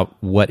about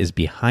what is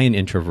behind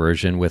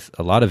introversion with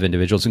a lot of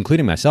individuals,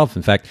 including myself.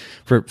 In fact,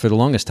 for the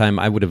longest time,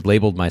 I would have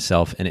labeled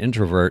myself an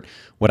introvert.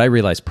 What I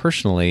realized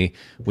personally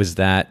was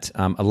that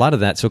a lot of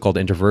that so-called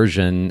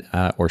introversion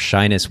or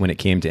shyness when it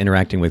came to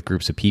interacting with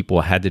groups of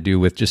people had to do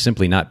with just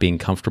simply not being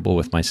comfortable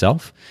with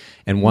myself.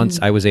 And once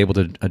I was able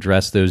to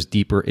address those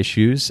deeper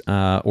issues,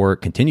 or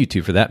continue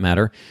to, for that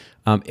matter,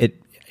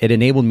 it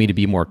enabled me to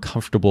be more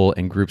comfortable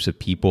in groups of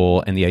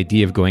people, and the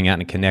idea of going out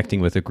and connecting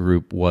with a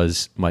group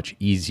was much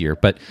easier.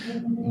 But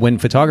when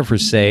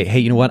photographers say, hey,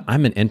 you know what,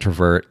 I'm an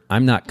introvert,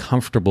 I'm not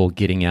comfortable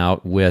getting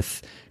out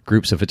with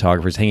groups of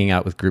photographers, hanging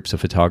out with groups of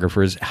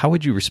photographers, how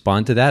would you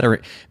respond to that?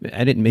 Or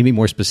maybe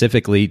more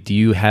specifically, do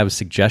you have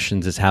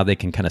suggestions as how they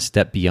can kind of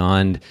step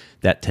beyond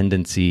that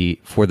tendency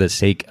for the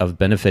sake of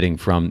benefiting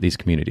from these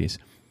communities?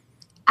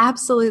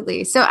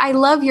 Absolutely. So I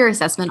love your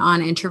assessment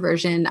on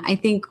introversion. I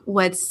think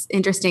what's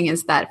interesting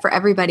is that for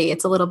everybody,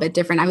 it's a little bit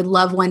different. I would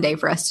love one day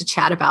for us to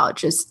chat about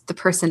just the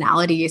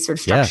personality sort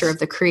of structure of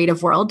the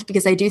creative world,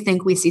 because I do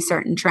think we see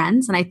certain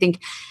trends. And I think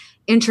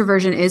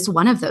introversion is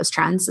one of those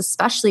trends,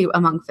 especially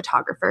among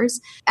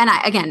photographers.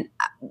 And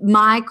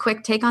my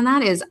quick take on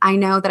that is I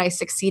know that I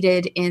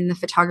succeeded in the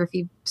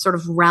photography sort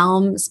of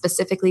realm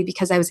specifically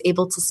because I was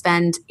able to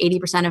spend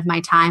 80% of my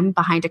time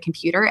behind a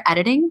computer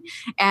editing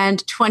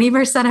and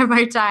 20% of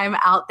my time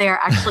out there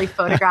actually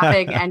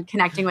photographing and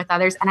connecting with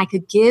others. And I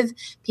could give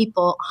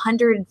people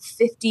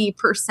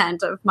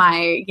 150% of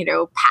my,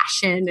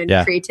 passion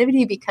and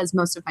creativity because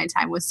most of my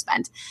time was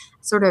spent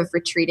sort of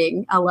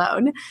retreating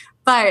alone.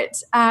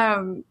 But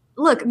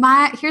look,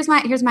 here's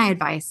my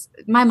advice.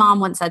 My mom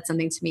once said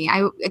something to me.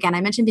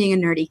 I mentioned being a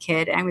nerdy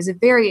kid, and I was a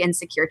very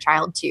insecure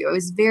child too. I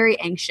was very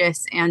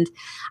anxious, and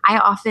I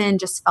often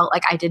just felt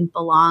like I didn't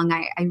belong.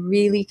 I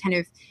really kind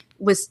of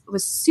was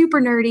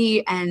super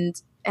nerdy,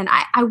 and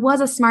I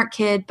was a smart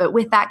kid, but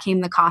with that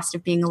came the cost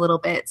of being a little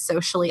bit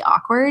socially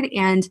awkward.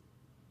 And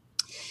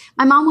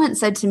my mom once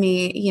said to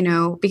me,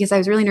 because I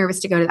was really nervous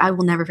to go to, I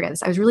will never forget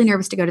this. I was really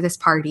nervous to go to this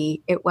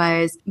party. It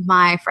was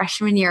my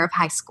freshman year of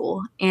high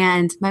school.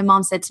 And my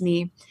mom said to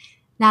me,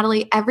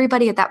 Natalie,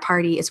 everybody at that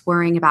party is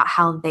worrying about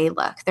how they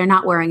look. They're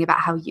not worrying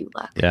about how you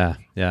look. Yeah.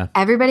 Yeah.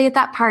 Everybody at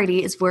that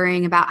party is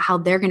worrying about how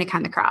they're going to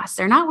come across.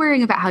 They're not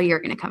worrying about how you're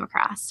going to come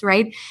across,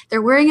 right?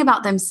 They're worrying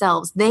about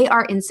themselves. They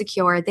are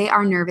insecure. They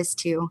are nervous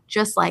too,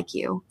 just like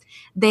you.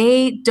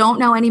 They don't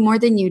know any more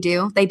than you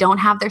do. They don't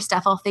have their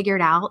stuff all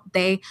figured out.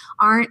 They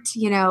aren't,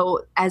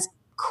 as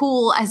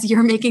cool as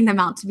you're making them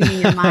out to be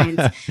in your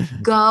minds.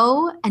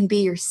 Go and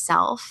be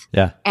yourself.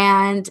 Yeah.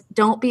 And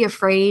don't be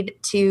afraid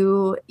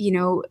to,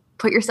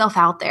 put yourself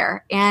out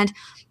there. And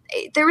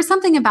there was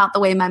something about the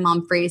way my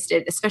mom phrased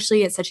it,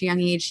 especially at such a young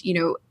age,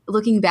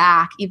 looking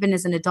back, even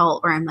as an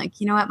adult, where I'm like,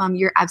 you know what, Mom,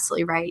 you're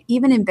absolutely right.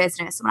 Even in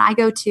business, when I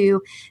go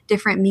to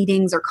different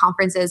meetings or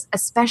conferences,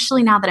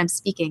 especially now that I'm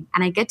speaking,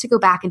 and I get to go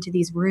back into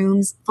these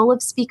rooms full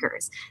of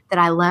speakers that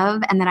I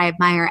love and that I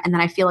admire and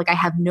that I feel like I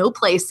have no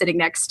place sitting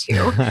next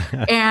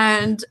to.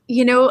 And,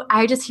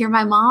 I just hear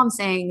my mom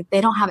saying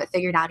they don't have it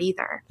figured out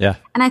either. Yeah.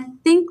 And I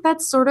think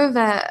that's sort of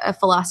a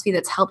philosophy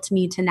that's helped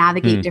me to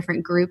navigate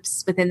different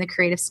groups within the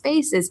creative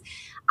space is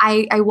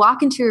I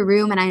walk into a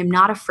room and I am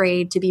not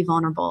afraid to be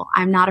vulnerable.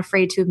 I'm not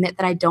afraid to admit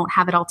that I don't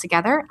have it all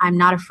together. I'm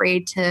not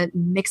afraid to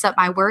mix up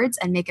my words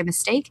and make a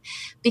mistake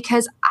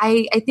because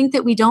I think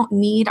that we don't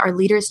need our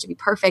leaders to be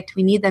perfect.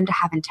 We need them to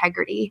have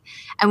integrity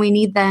and we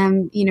need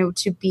them,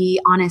 to be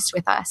honest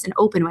with us and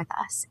open with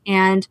us.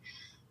 And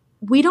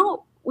we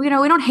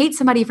don't hate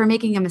somebody for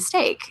making a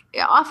mistake.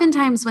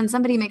 Oftentimes when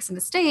somebody makes a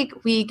mistake,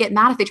 we get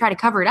mad if they try to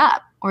cover it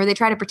up or they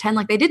try to pretend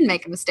like they didn't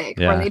make a mistake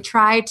or they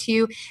try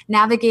to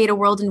navigate a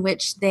world in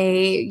which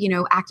they,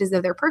 act as though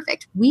they're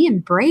perfect. We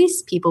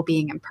embrace people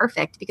being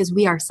imperfect because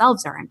we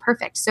ourselves are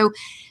imperfect. So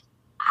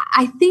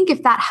I think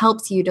if that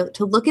helps you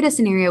to look at a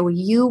scenario where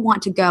you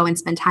want to go and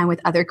spend time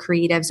with other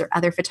creatives or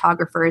other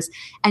photographers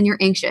and you're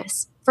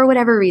anxious for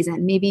whatever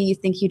reason, maybe you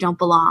think you don't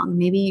belong,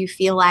 maybe you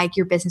feel like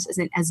your business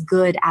isn't as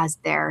good as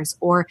theirs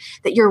or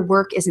that your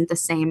work isn't the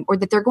same or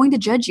that they're going to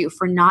judge you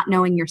for not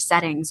knowing your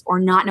settings or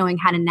not knowing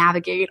how to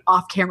navigate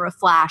off-camera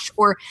flash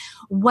or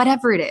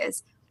whatever it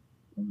is.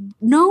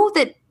 Know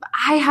that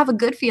I have a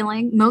good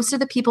feeling most of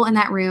the people in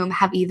that room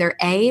have either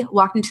A,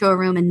 walked into a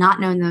room and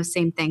not known those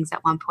same things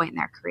at one point in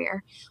their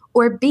career,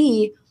 or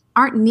B,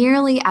 aren't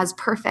nearly as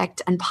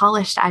perfect and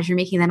polished as you're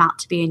making them out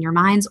to be in your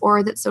minds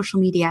or that social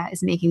media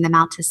is making them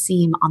out to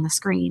seem on the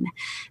screen.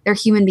 They're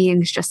human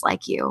beings just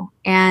like you.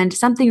 And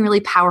something really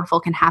powerful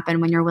can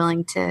happen when you're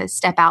willing to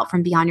step out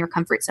from beyond your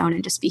comfort zone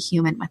and just be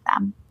human with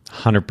them.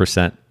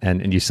 100%.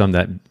 And you summed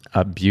that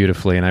up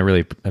beautifully. And I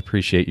really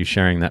appreciate you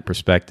sharing that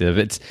perspective.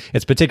 It's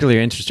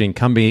particularly interesting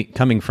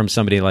coming from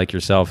somebody like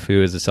yourself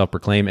who is a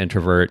self-proclaimed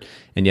introvert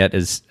and yet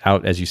is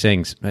out, as you're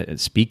saying,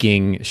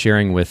 speaking,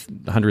 sharing with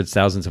hundreds,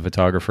 thousands of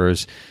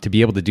photographers. To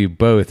be able to do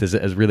both is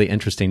a really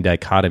interesting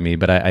dichotomy.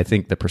 But I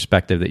think the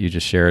perspective that you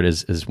just shared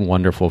is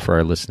wonderful for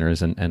our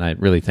listeners. And I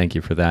really thank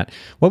you for that.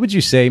 What would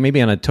you say,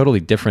 maybe on a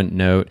totally different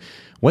note,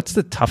 what's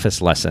the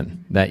toughest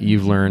lesson that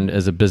you've learned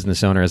as a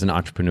business owner, as an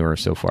entrepreneur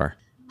so far?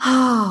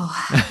 I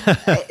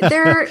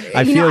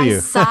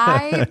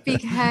sigh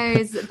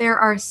because there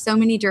are so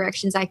many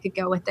directions I could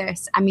go with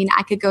this. I mean,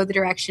 I could go the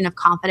direction of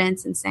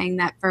confidence and saying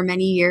that for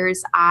many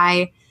years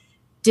I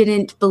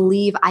didn't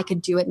believe I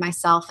could do it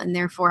myself. And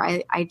therefore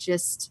I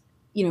just,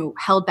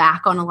 held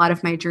back on a lot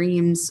of my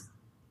dreams.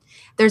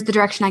 There's the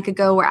direction I could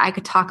go where I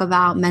could talk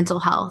about mental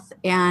health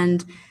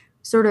and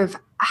sort of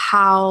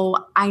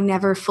how I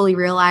never fully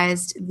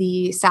realized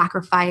the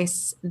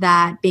sacrifice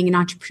that being an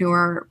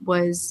entrepreneur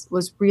was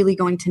really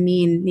going to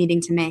mean needing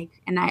to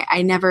make. And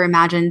I never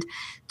imagined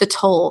the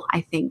toll,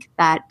 I think,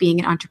 that being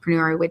an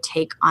entrepreneur would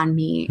take on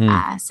me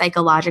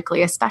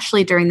psychologically,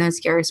 especially during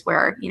those years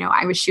where,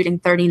 I was shooting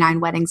 39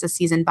 weddings a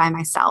season by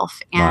myself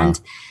and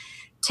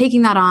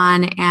taking that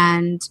on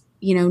and,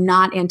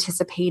 not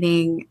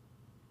anticipating,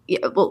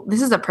 well,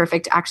 this is a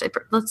perfect, actually,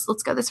 let's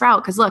go this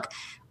route. Because look,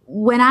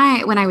 when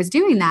I was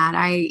doing that,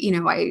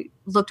 I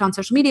looked on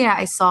social media,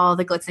 I saw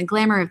the glitz and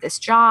glamour of this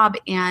job,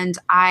 and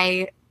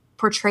I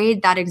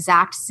portrayed that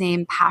exact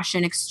same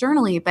passion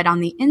externally, but on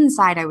the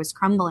inside, I was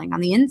crumbling. On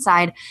the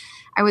inside,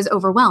 I was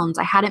overwhelmed.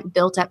 I hadn't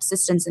built up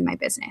systems in my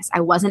business. I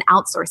wasn't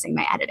outsourcing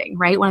my editing,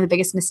 right? One of the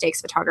biggest mistakes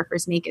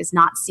photographers make is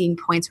not seeing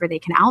points where they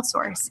can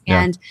outsource.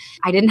 Yeah. And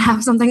I didn't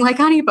have something like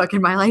HoneyBook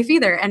in my life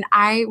either. And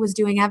I was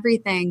doing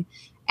everything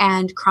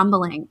and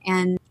crumbling.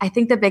 And I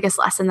think the biggest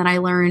lesson that I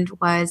learned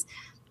was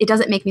it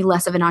doesn't make me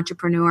less of an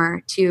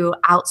entrepreneur to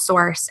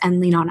outsource and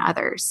lean on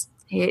others.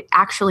 it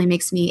actually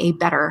makes me a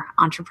better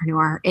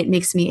entrepreneur. It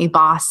makes me a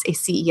boss, a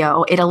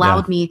CEO. It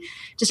allowed me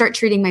to start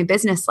treating my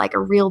business like a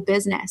real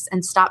business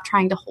and stop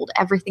trying to hold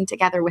everything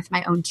together with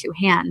my own two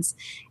hands.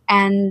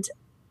 And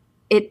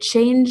it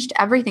changed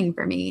everything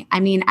for me.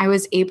 I mean, I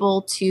was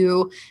able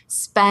to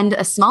spend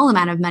a small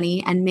amount of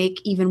money and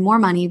make even more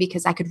money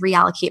because I could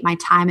reallocate my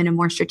time in a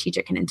more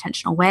strategic and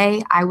intentional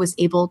way. I was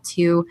able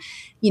to,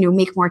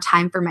 make more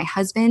time for my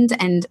husband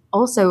and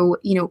also,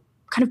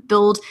 kind of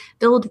build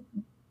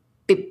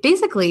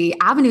basically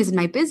avenues in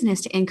my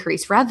business to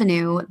increase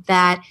revenue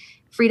that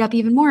freed up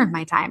even more of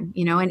my time,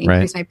 and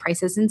increase my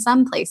prices in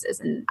some places.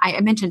 And I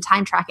mentioned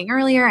time tracking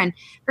earlier. And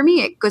for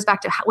me, it goes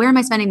back to where am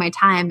I spending my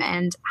time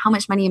and how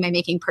much money am I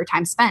making per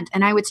time spent?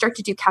 And I would start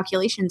to do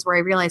calculations where I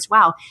realized,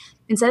 wow,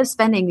 instead of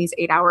spending these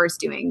 8 hours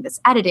doing this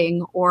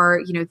editing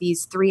or,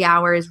 these 3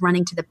 hours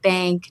running to the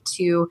bank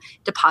to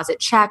deposit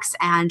checks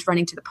and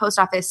running to the post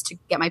office to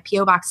get my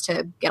PO box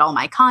to get all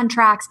my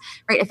contracts,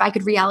 right? If I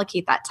could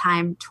reallocate that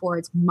time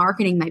towards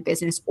marketing my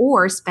business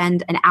or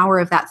spend an hour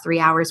of that 3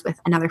 hours with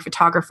another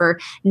photographer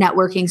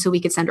networking so we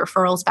could send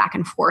referrals back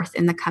and forth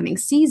in the coming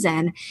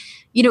season,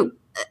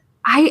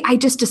 I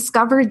just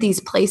discovered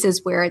these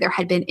places where there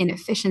had been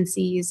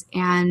inefficiencies,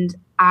 and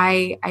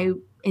I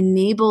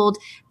enabled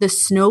the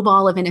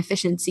snowball of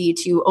inefficiency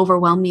to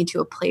overwhelm me to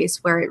a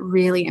place where it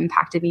really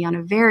impacted me on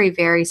a very,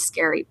 very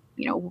scary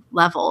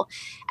level.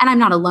 And I'm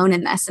not alone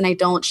in this. And I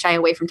don't shy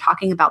away from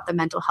talking about the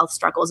mental health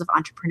struggles of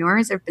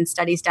entrepreneurs. There have been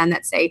studies done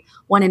that say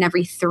 1 in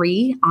every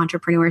 3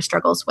 entrepreneurs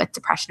struggles with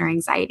depression or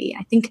anxiety. And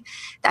I think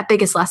that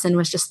biggest lesson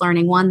was just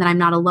learning, 1, that I'm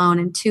not alone.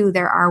 And 2,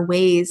 there are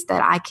ways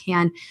that I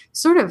can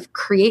sort of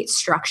create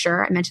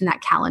structure. I mentioned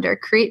that calendar,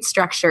 create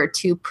structure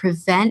to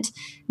prevent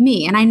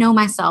me. And I know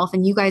myself,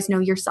 and you guys know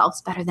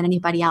yourselves better than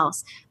anybody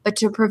else, but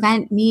to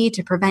prevent me,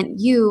 to prevent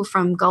you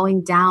from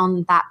going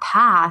down that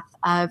path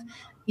of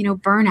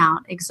burnout,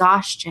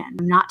 exhaustion,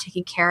 not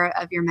taking care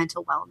of your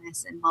mental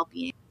wellness and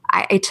well-being.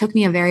 It took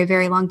me a very,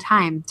 very long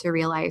time to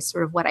realize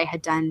sort of what I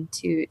had done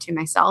to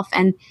myself.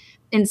 And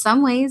in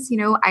some ways,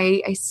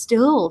 I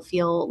still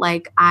feel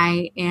like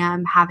I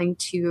am having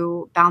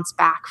to bounce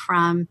back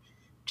from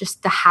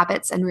just the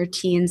habits and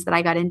routines that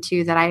I got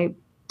into that I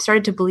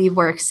started to believe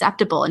were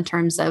acceptable in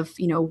terms of,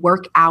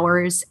 work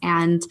hours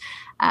and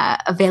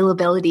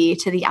availability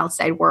to the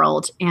outside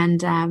world.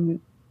 And,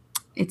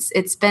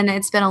 it's been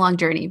a long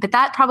journey, but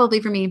that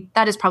probably for me,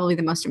 that is probably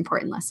the most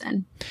important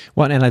lesson.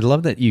 Well, and I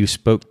love that you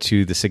spoke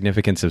to the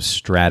significance of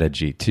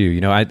strategy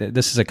too.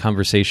 This is a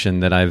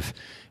conversation that I've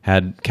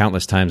had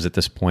countless times at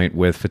this point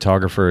with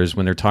photographers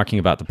when they're talking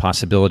about the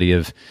possibility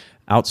of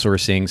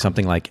outsourcing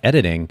something like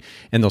editing,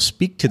 and they'll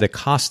speak to the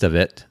cost of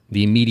it,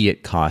 the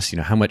immediate cost,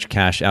 how much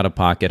cash out of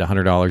pocket,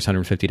 $100,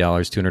 $150,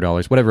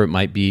 $200, whatever it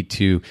might be,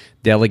 to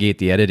delegate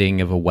the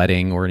editing of a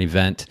wedding or an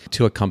event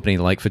to a company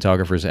like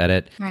Photographers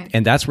Edit. Right.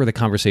 And that's where the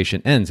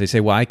conversation ends. They say,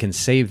 well, I can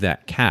save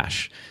that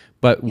cash.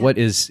 But what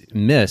is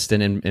missed,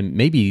 and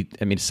maybe,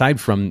 aside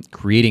from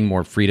creating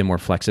more freedom, more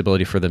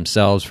flexibility for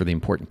themselves, for the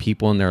important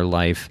people in their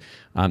life,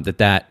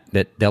 that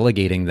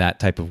delegating that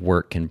type of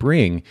work can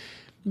bring,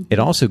 it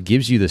also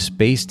gives you the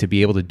space to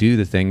be able to do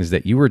the things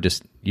that you were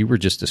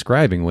just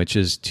describing, which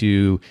is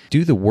to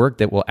do the work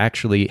that will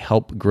actually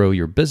help grow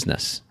your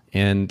business.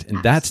 And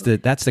that's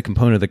the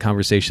component of the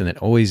conversation that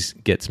always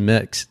gets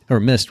missed.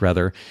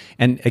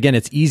 And again,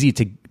 it's easy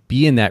to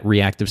be in that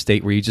reactive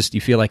state where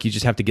you feel like you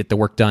just have to get the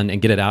work done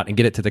and get it out and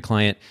get it to the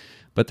client.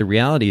 But the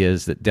reality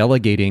is that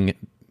delegating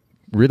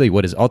really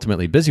what is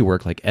ultimately busy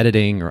work like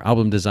editing or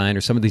album design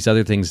or some of these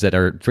other things that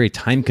are very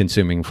time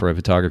consuming for a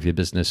photography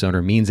business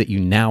owner means that you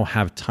now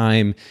have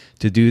time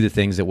to do the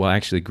things that will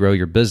actually grow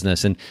your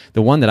business. And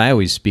the one that I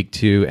always speak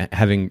to,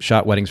 having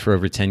shot weddings for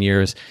over 10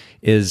 years,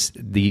 is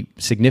the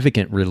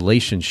significant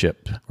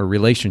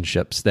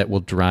relationships that will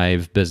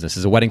drive business.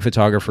 As a wedding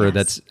photographer,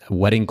 that's a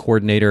wedding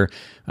coordinator.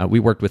 We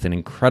worked with an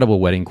incredible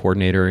wedding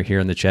coordinator here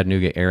in the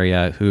Chattanooga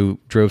area who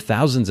drove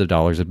thousands of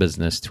dollars of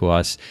business to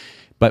us.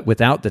 But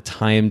without the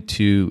time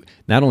to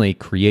not only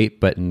create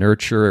but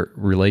nurture a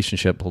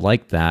relationship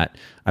like that,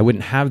 I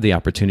wouldn't have the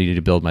opportunity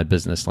to build my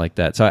business like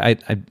that. So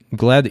I'm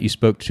glad that you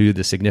spoke to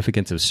the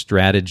significance of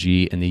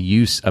strategy and the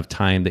use of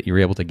time that you're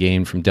able to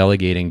gain from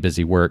delegating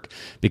busy work,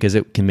 because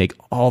it can make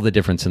all the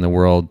difference in the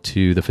world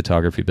to the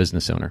photography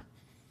business owner.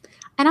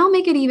 And I'll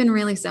make it even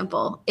really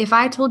simple. If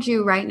I told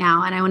you right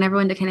now, and I want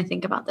everyone to kind of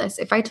think about this,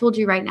 if I told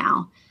you right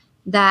now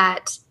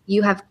that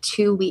you have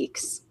 2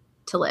 weeks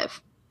to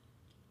live,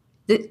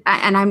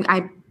 and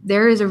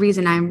there is a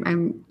reason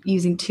I'm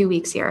using 2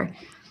 weeks here.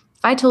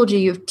 If I told you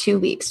you have 2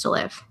 weeks to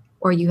live,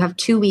 or you have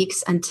 2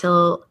 weeks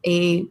until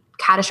a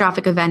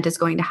catastrophic event is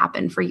going to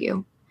happen for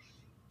you,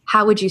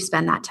 how would you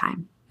spend that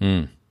time?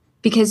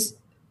 Because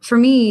for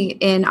me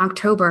in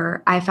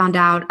October, I found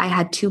out I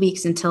had 2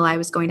 weeks until I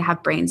was going to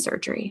have brain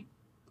surgery.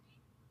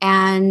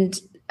 And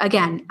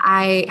again,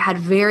 I had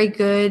very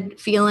good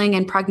feeling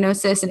and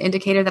prognosis and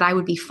indicator that I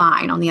would be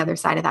fine on the other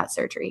side of that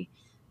surgery.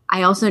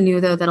 I also knew,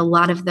 though, that a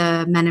lot of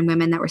the men and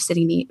women that were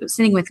sitting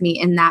with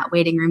me in that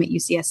waiting room at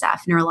UCSF,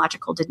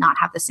 neurological, did not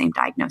have the same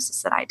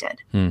diagnosis that I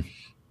did.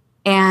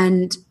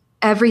 And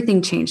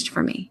everything changed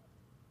for me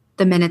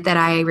the minute that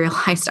I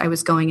realized I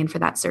was going in for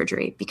that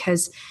surgery,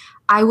 because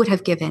I would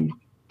have given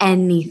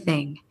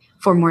anything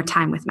for more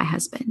time with my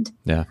husband.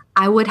 Yeah.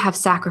 I would have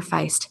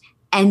sacrificed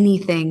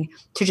anything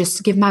to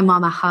just give my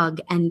mom a hug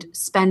and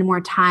spend more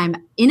time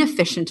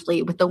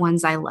inefficiently with the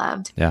ones I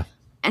loved. Yeah.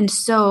 And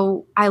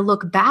so I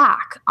look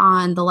back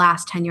on the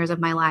last 10 years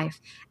of my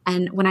life.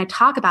 And when I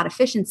talk about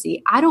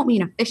efficiency, I don't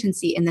mean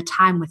efficiency in the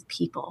time with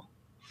people.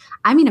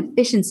 I mean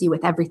efficiency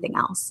with everything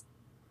else.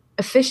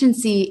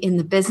 Efficiency in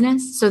the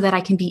business so that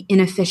I can be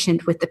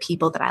inefficient with the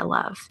people that I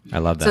love. I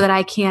love that. So that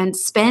I can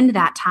spend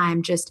that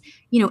time just,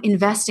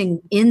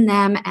 investing in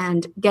them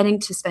and getting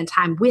to spend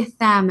time with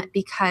them,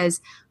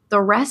 because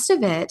the rest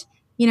of it,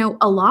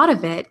 a lot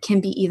of it can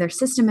be either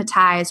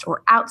systematized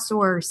or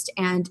outsourced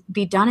and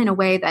be done in a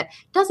way that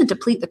doesn't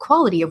deplete the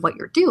quality of what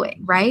you're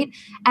doing, right?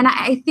 And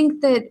I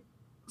think that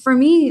for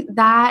me,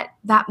 that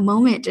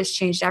moment just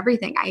changed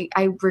everything.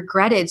 I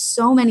regretted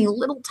so many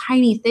little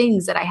tiny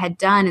things that I had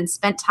done and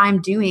spent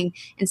time doing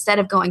instead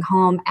of going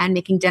home and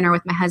making dinner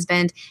with my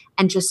husband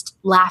and just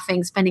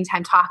laughing, spending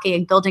time talking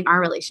and building our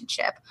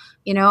relationship.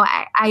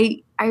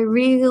 I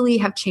really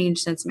have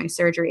changed since my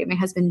surgery. My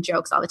husband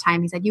jokes all the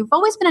time. He said, "You've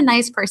always been a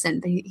nice person."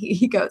 But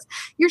he goes,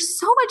 "You're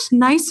so much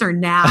nicer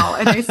now."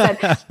 And I said,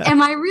 "Am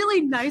I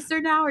really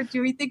nicer now? Or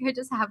do we think I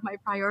just have my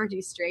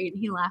priorities straight?"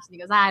 And he laughs and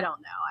he goes, I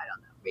don't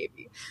know,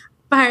 maybe.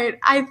 But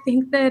I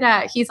think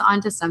that he's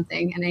onto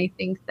something. And I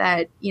think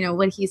that,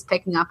 what he's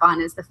picking up on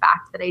is the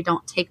fact that I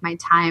don't take my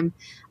time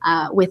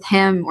with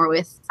him or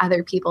with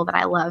other people that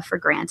I love for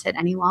granted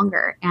any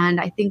longer. And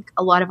I think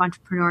a lot of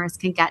entrepreneurs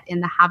can get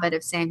in the habit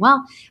of saying,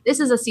 well, this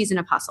is a season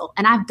of hustle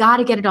and I've got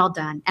to get it all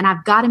done and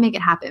I've got to make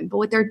it happen. But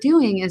what they're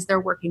doing is they're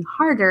working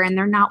harder and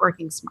they're not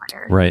working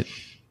smarter. Right.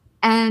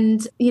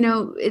 And,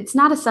 it's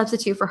not a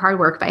substitute for hard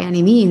work by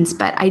any means,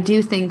 but I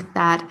do think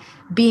that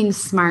being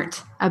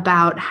smart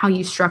about how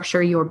you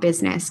structure your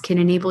business can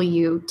enable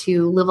you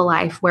to live a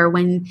life where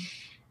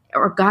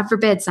or God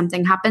forbid,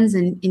 something happens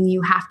and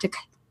you have to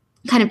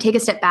kind of take a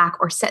step back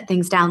or set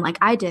things down like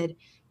I did,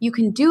 you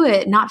can do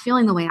it not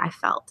feeling the way I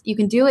felt. You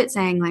can do it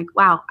saying like,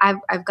 wow,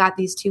 I've got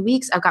these 2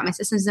 weeks. I've got my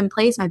systems in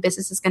place. My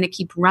business is going to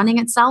keep running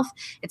itself.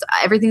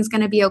 Everything's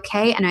going to be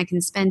okay. And I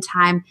can spend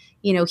time,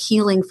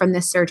 healing from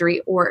this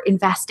surgery or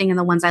investing in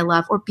the ones I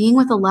love or being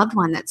with a loved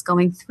one that's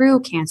going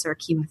through cancer or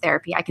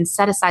chemotherapy. I can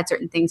set aside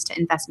certain things to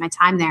invest my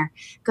time there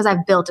because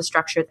I've built a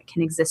structure that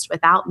can exist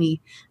without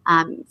me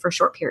for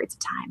short periods of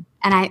time.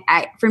 And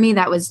I for me,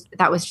 that was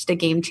just a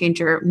game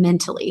changer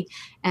mentally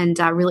and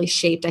really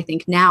shaped, I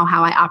think, now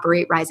how I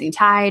operate Rising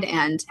Tide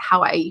and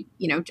how I,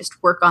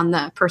 just work on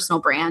the personal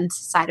brand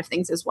side of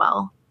things as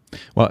well.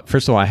 Well,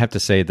 first of all, I have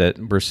to say that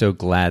we're so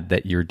glad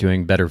that you're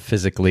doing better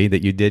physically,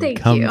 that you did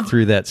come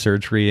through that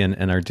surgery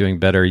and are doing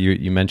better.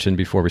 You mentioned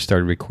before we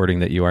started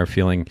recording that you are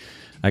feeling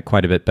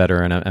quite a bit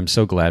better, and I'm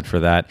so glad for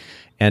that.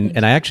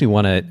 And I actually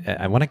want to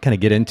kind of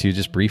get into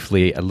just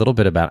briefly a little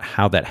bit about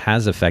how that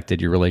has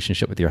affected your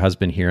relationship with your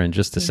husband here in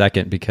just a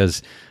second,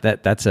 because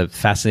that's a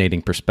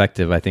fascinating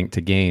perspective, I think,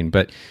 to gain.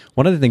 But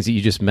one of the things that you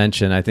just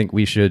mentioned, I think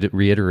we should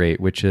reiterate,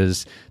 which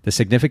is the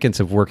significance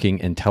of working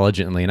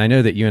intelligently. And I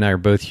know that you and I are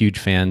both huge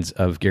fans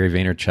of Gary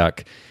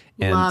Vaynerchuk.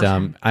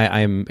 And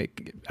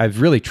I've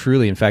really,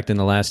 truly, in fact, in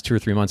the last 2 or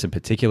 3 months in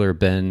particular,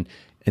 been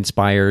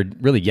inspired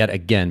really yet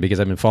again, because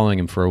I've been following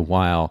him for a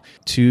while,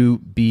 to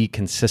be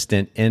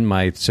consistent in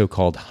my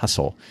so-called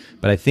hustle.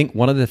 But I think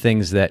one of the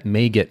things that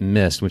may get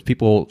missed when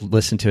people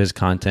listen to his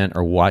content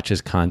or watch his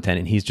content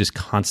and he's just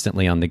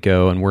constantly on the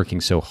go and working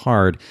so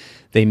hard,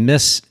 they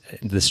miss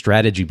the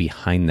strategy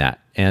behind that.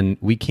 And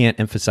we can't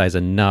emphasize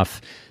enough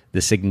the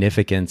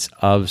significance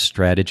of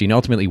strategy and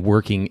ultimately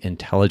working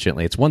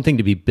intelligently. It's one thing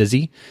to be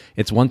busy.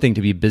 It's one thing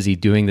to be busy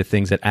doing the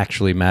things that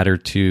actually matter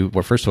to,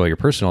 well, first of all, your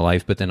personal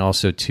life, but then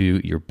also to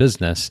your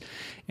business.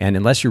 And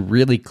unless you're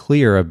really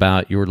clear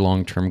about your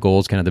long-term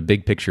goals, kind of the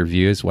big picture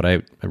view is what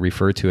I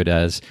refer to it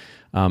as,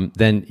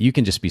 then you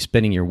can just be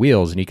spinning your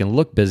wheels and you can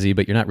look busy,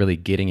 but you're not really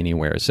getting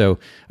anywhere. So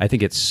I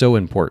think it's so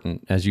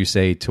important, as you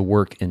say, to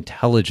work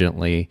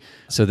intelligently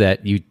so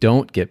that you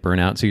don't get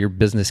burnout, so your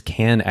business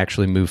can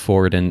actually move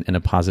forward in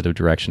a positive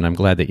direction. I'm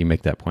glad that you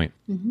make that point.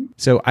 Mm-hmm.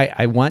 So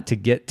I want to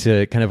get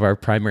to kind of our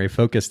primary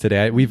focus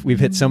today. We've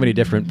hit so many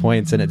different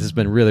points and it's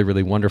been really,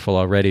 really wonderful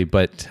already,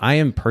 but I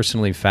am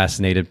personally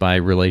fascinated by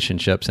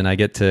relationships, and I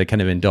get to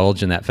kind of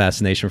indulge in that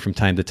fascination from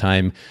time to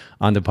time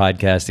on the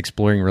podcast,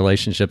 exploring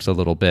relationships a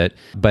little bit.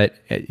 But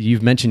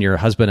you've mentioned your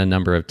husband a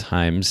number of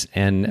times,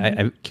 and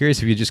I'm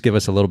curious if you just give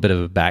us a little bit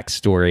of a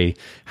backstory,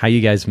 how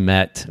you guys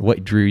met,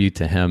 what drew you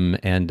to him,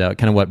 and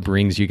kind of what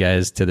brings you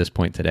guys to this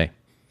point today.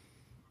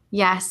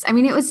 Yes. I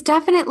mean, it was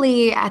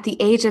definitely at the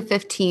age of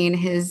 15,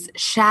 his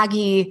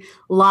shaggy,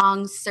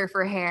 long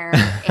surfer hair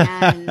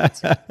and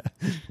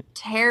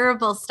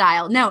terrible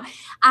style. No,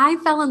 I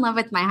fell in love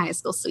with my high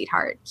school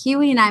sweetheart.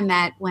 Huey and I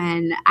met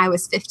when I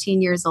was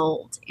 15 years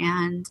old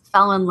and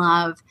fell in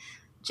love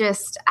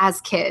just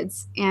as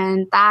kids.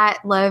 And that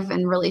love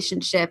and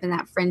relationship and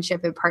that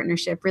friendship and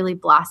partnership really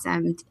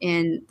blossomed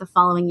in the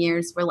following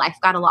years, where life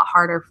got a lot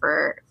harder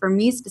for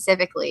me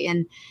specifically.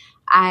 And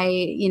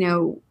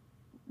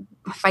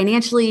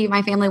financially,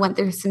 my family went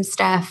through some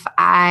stuff.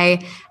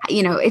 I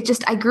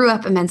grew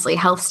up immensely,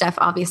 health stuff,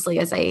 obviously,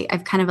 as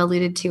I've kind of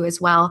alluded to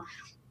as well.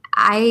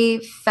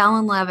 I fell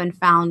in love and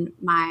found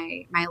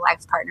my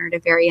life partner at a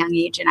very young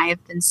age. And I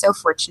have been so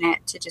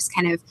fortunate to just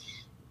kind of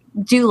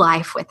do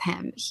life with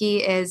him.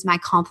 He is my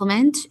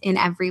complement in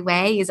every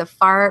way. He's a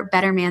far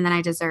better man than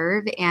I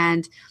deserve.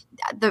 And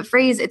the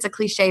phrase, it's a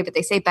cliche, but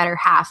they say better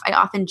half. I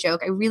often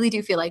joke, I really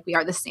do feel like we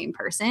are the same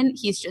person.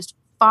 He's just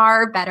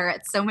far better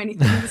at so many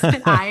things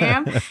than I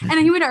am. And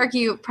he would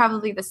argue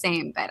probably the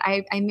same, but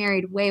I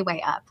married way,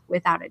 way up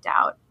without a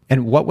doubt.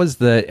 And what was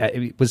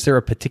was there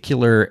a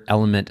particular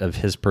element of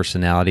his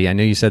personality? I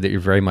know you said that you're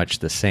very much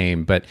the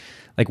same, but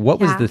like, what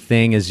was the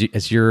thing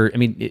as you're, I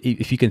mean,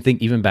 if you can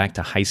think even back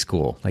to high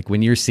school, like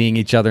when you're seeing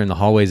each other in the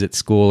hallways at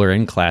school or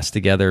in class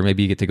together,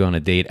 maybe you get to go on a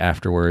date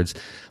afterwards.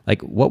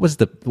 Like, what was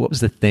the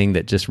thing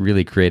that just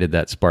really created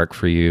that spark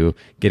for you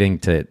getting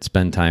to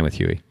spend time with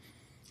Huey?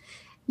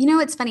 You know,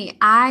 it's funny.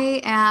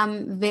 I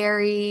am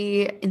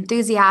very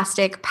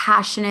enthusiastic,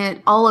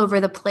 passionate, all over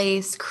the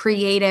place,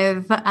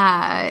 creative, in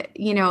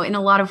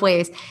a lot of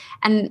ways.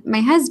 And my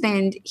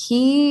husband,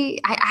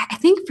 I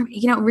think,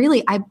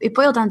 really, it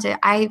boiled down to,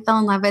 I fell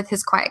in love with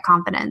his quiet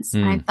confidence.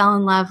 And I fell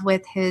in love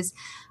with his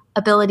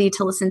ability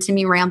to listen to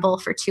me ramble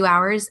for 2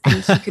 hours,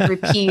 and he could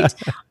repeat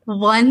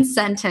one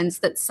sentence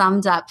that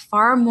summed up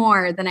far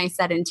more than I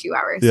said in 2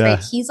 hours. Yeah. Right?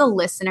 He's a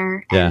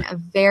listener and a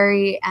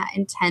very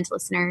intent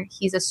listener.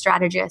 He's a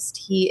strategist.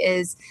 He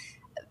is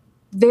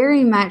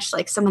very much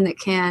like someone that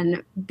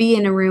can be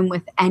in a room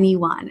with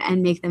anyone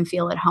and make them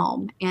feel at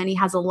home. And he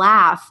has a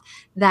laugh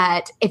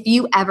that if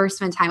you ever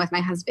spend time with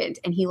my husband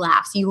and he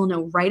laughs, you will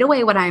know right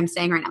away what I'm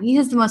saying right now. He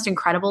has the most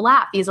incredible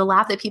laugh. He has a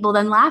laugh that people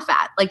then laugh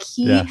at. Like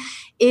he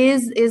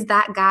is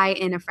that guy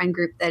in a friend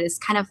group that is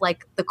kind of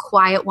like the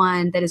quiet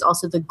one that is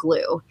also the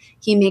glue.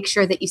 He makes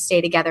sure that you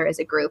stay together as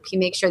a group. He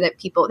makes sure that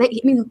let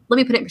me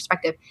put it in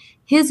perspective.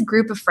 His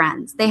group of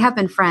friends, they have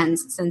been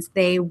friends since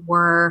they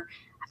were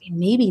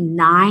maybe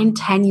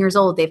 9-10 years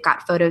old. They've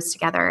got photos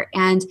together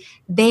and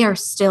they are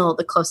still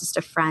the closest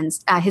of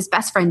friends. His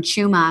best friend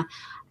Chuma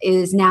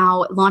is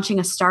now launching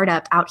a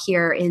startup out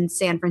here in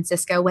San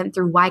Francisco, went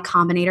through Y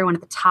Combinator, one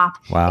of the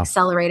top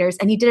accelerators,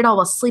 and he did it all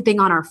while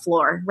sleeping on our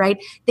floor,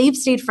 right? They've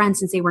stayed friends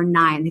since they were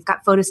 9. They've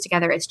got photos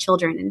together as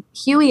children. And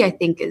Huey, I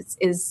think,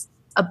 is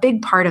a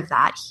big part of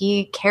that.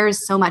 He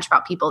cares so much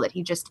about people that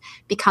he just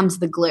becomes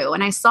the glue.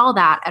 And I saw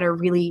that at a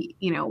really,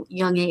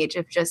 young age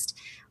of just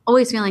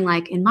always feeling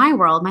like in my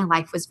world, my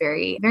life was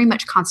very, very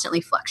much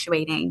constantly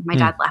fluctuating. My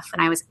dad left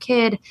when I was a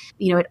kid.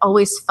 It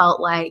always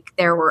felt like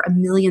there were a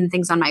million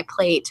things on my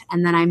plate.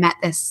 And then I met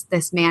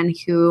this man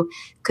who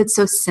could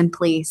so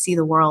simply see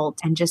the world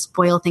and just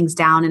boil things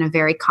down in a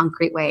very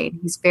concrete way.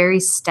 He's very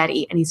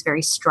steady and he's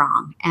very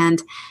strong.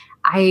 And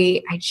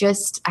I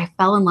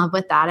fell in love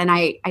with that. And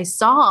I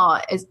saw,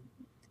 as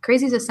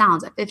crazy as it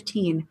sounds, at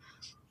 15,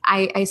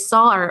 I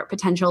saw our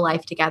potential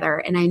life together,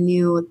 and I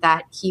knew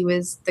that he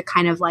was the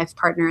kind of life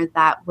partner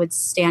that would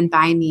stand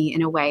by me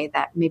in a way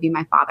that maybe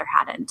my father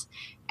hadn't.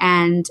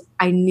 And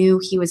I knew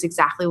he was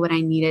exactly what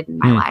I needed in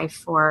my life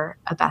for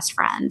a best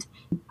friend.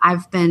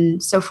 I've been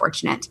so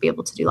fortunate to be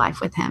able to do life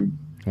with him.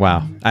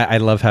 Wow. I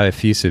love how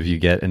effusive you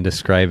get in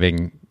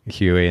describing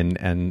Huey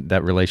and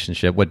that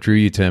relationship, what drew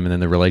you to him, and then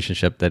the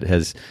relationship that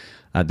has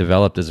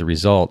developed as a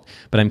result.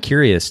 But I'm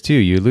curious too,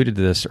 you alluded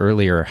to this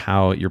earlier,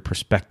 how your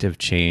perspective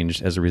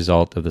changed as a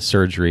result of the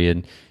surgery,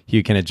 and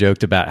you kind of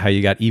joked about how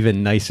you got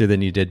even nicer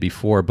than you did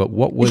before. But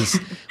what was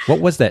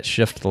that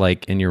shift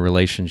like in your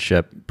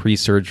relationship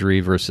pre-surgery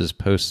versus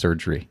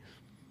post-surgery?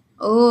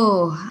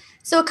 Oh,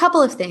 so a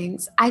couple of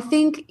things. I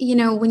think,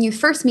 when you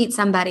first meet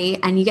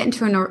somebody and you get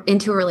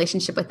into a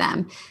relationship with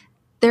them,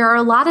 there are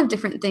a lot of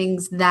different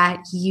things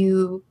that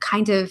you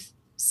kind of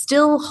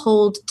still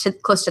hold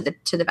close to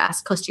the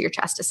vest, close to your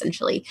chest,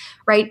 essentially,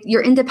 right?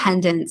 Your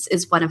independence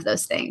is one of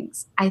those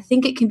things. I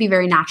think it can be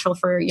very natural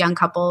for young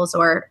couples,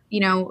 or,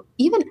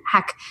 even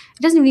heck,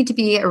 it doesn't need to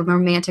be a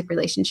romantic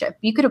relationship.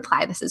 You could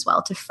apply this as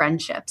well to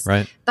friendships,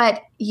 right?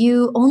 But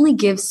you only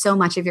give so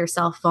much of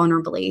yourself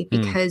vulnerably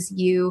because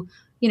you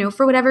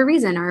for whatever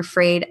reason, are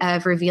afraid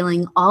of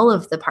revealing all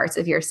of the parts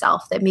of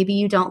yourself that maybe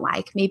you don't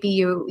like. Maybe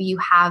you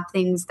have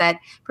things that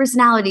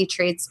personality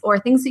traits or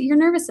things that you're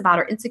nervous about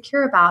or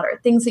insecure about or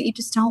things that you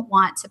just don't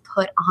want to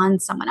put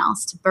on someone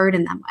else to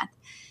burden them with.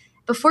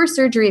 Before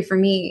surgery for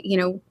me,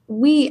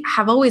 we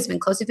have always been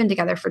close. We've been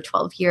together for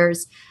 12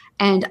 years.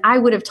 And I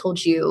would have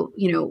told you,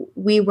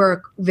 we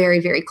were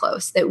very, very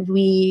close, that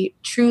we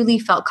truly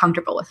felt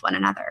comfortable with one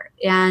another.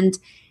 And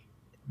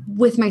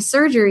with my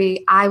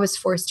surgery, I was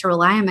forced to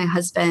rely on my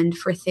husband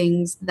for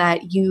things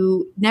that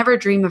you never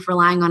dream of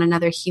relying on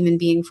another human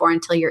being for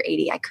until you're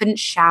 80. I couldn't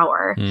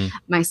shower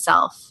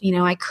myself.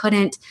 I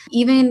couldn't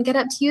even get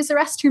up to use the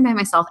restroom by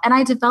myself. And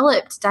I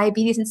developed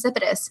diabetes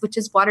insipidus, which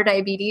is water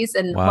diabetes.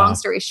 And long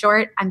story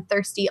short, I'm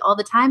thirsty all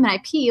the time and I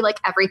pee like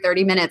every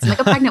 30 minutes. I'm like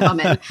a pregnant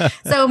woman.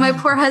 So my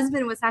poor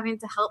husband was having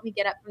to help me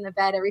get up from the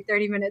bed every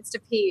 30 minutes to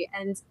pee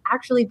and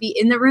actually be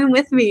in the room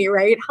with me,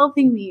 right?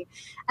 Helping me.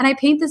 And I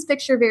paint this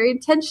picture very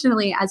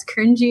intentionally, as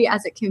cringy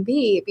as it can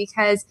be,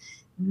 because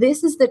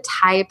this is the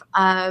type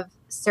of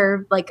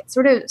sort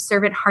of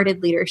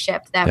servant-hearted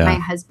leadership that my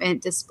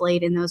husband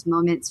displayed in those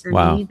moments for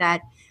me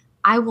that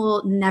I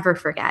will never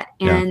forget.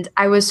 And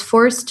I was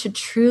forced to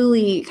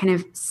truly kind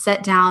of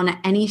set down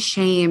any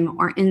shame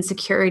or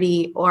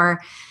insecurity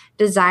or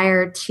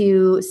desire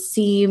to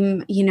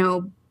seem,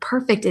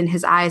 perfect in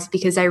his eyes,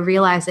 because I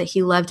realized that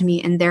he loved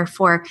me and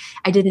therefore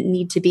I didn't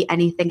need to be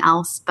anything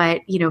else but,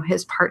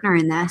 his partner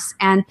in this.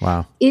 And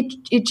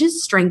it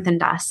just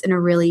strengthened us in a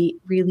really,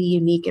 really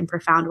unique and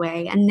profound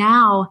way. And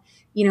now,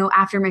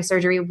 after my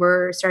surgery,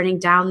 we're starting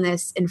down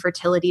this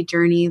infertility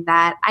journey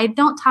that I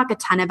don't talk a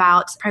ton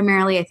about,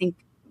 primarily, I think,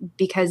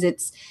 because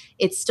it's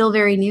still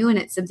very new and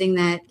it's something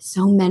that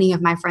so many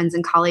of my friends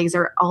and colleagues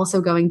are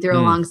also going through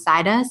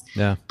alongside us.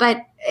 Yeah.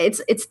 But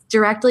it's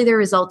directly the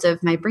result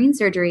of my brain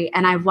surgery.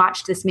 And I've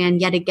watched this man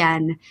yet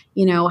again,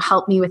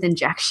 help me with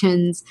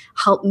injections,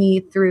 help me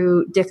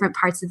through different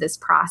parts of this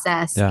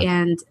process. Yeah.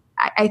 And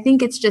I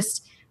think it's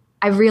just,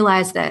 I've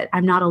realized that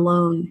I'm not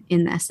alone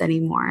in this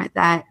anymore,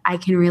 that I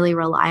can really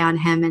rely on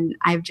him. And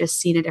I've just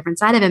seen a different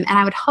side of him. And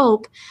I would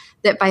hope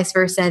that vice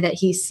versa, that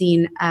he's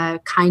seen a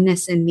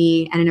kindness in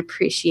me and an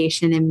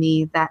appreciation in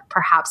me that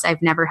perhaps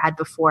I've never had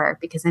before,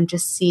 because I'm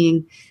just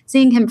seeing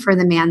him for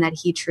the man that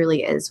he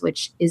truly is,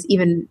 which is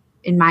even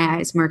in my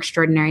eyes more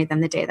extraordinary than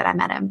the day that I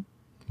met him.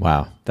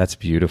 Wow, that's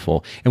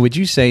beautiful. And would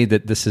you say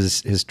that this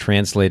is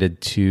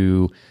translated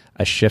to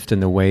a shift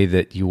in the way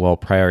that you all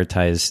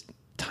prioritize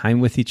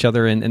time with each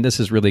other? And this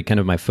is really kind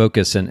of my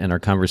focus in our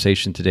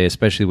conversation today,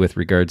 especially with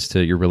regards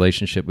to your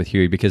relationship with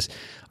Huey, because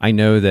I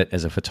know that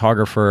as a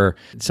photographer,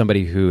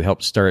 somebody who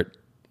helped start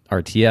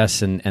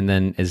RTS and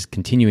then is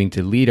continuing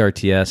to lead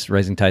RTS,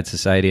 Rising Tide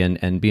Society,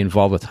 and be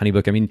involved with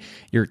Honeybook. I mean,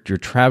 you're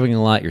traveling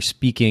a lot, you're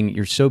speaking,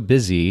 you're so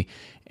busy,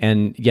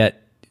 and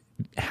yet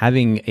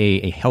having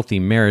a healthy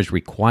marriage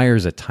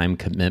requires a time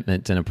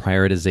commitment and a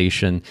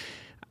prioritization.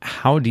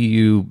 How do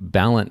you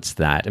balance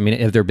that? I mean,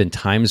 have there been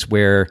times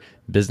where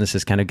business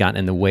has kind of gotten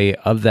in the way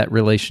of that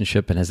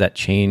relationship, and has that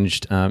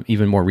changed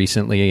even more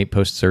recently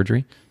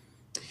post-surgery?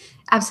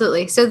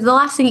 Absolutely. So the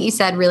last thing that you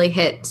said really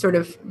hit sort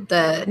of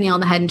the nail on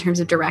the head in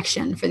terms of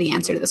direction for the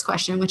answer to this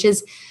question, which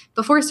is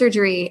before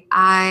surgery,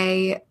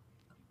 I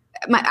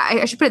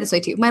should put it this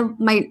way too.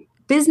 My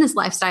business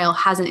lifestyle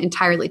hasn't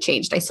entirely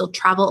changed. I still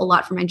travel a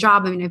lot for my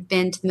job. I mean, I've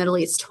been to the Middle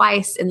East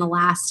twice in the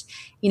last,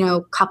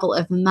 couple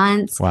of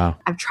months. Wow.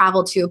 I've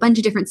traveled to a bunch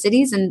of different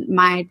cities, and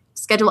my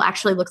schedule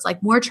actually looks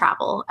like more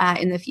travel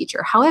in the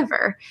future.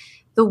 However,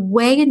 the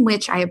way in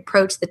which I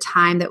approach the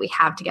time that we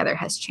have together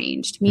has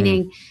changed,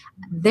 meaning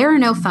there are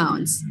no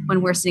phones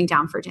when we're sitting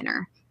down for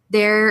dinner.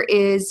 There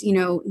is,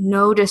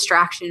 no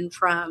distraction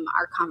from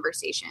our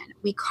conversation.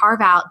 We carve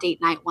out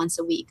date night once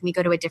a week. We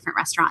go to a different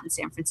restaurant in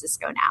San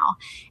Francisco now.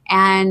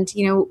 And,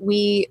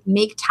 we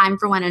make time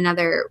for one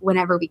another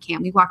whenever we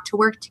can. We walk to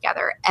work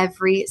together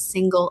every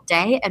single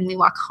day, and we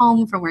walk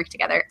home from work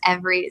together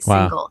every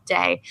single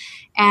day.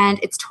 And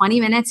it's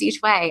 20 minutes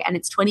each way. And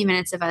it's 20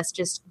 minutes of us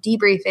just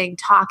debriefing,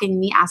 talking,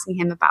 me asking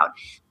him about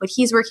what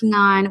he's working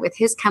on with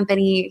his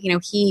company.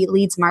 He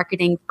leads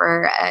marketing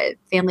for a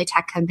family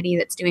tech company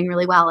that's doing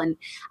really well. And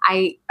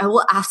I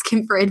will ask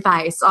him for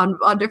advice on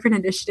different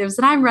initiatives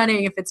that I'm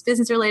running, if it's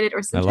business related,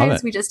 or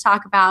sometimes we just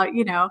talk about,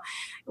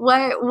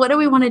 what do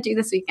we want to do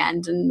this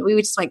weekend? And we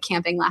just went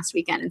camping last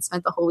weekend and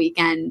spent the whole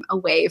weekend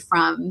away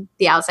from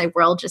the outside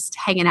world, just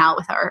hanging out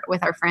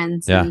with our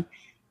friends. Yeah. And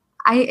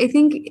I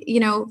think,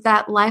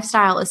 that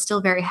lifestyle is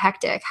still very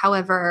hectic.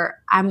 However,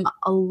 I'm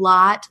a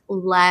lot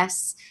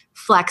less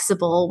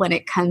flexible when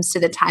it comes to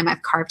the time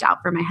I've carved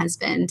out for my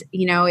husband.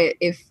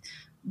 If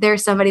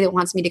there's somebody that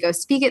wants me to go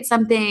speak at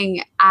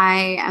something,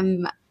 I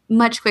am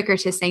much quicker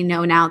to say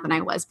no now than I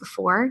was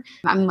before.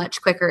 I'm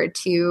much quicker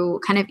to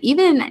kind of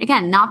even,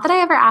 again, not that I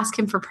ever ask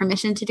him for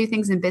permission to do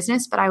things in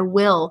business, but I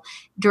will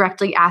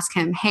directly ask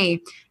him,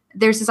 hey,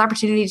 there's this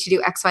opportunity to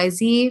do X, Y,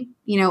 Z.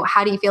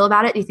 How do you feel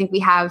about it? Do you think we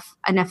have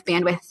enough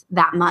bandwidth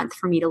that month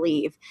for me to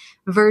leave?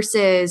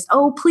 Versus,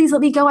 oh, please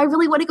let me go. I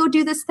really want to go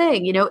do this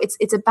thing.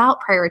 It's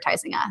about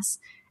prioritizing us.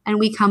 And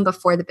we come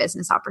before the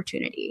business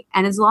opportunity.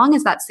 And as long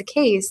as that's the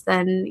case,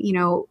 then,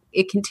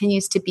 it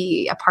continues to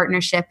be a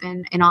partnership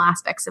in all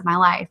aspects of my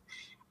life.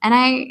 And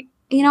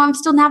I'm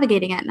still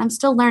navigating it and I'm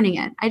still learning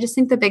it. I just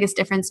think the biggest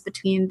difference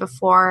between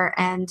before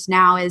and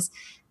now is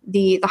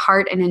the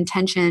heart and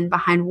intention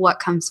behind what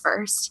comes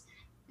first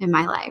in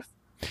my life.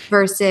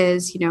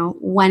 versus,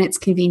 when it's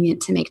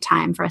convenient to make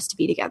time for us to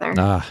be together.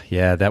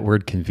 Yeah, that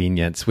word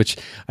convenience, which,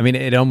 I mean,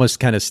 it almost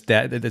kind of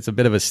it's a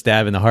bit of a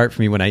stab in the heart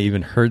for me when I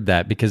even heard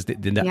that, because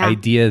the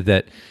idea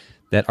that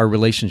our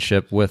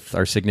relationship with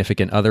our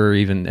significant other, or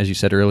even, as you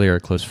said earlier, a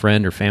close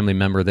friend or family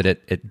member, that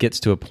it gets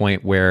to a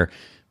point where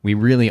we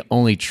really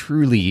only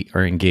truly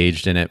are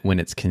engaged in it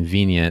when it's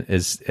convenient,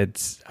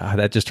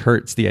 that just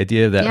hurts. The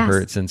idea of that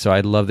hurts. And so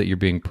I love that you're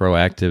being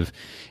proactive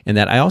in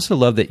that. I also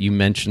love that you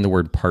mentioned the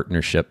word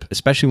partnership,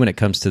 especially when it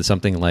comes to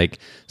something like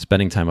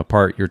spending time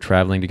apart. You're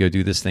traveling to go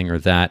do this thing or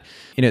that.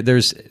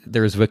 There's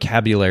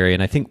vocabulary,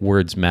 and I think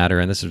words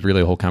matter. And this is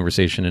really a whole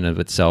conversation in and of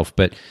itself,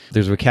 but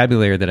there's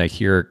vocabulary that I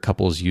hear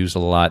couples use a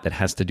lot that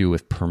has to do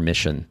with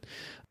permission.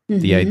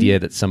 The idea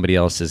that somebody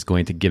else is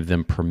going to give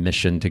them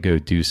permission to go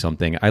do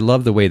something. I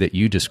love the way that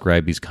you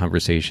describe these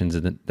conversations,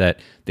 and that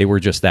they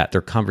were just that.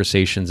 They're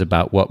conversations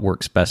about what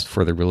works best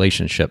for the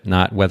relationship,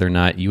 not whether or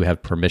not you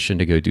have permission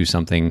to go do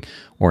something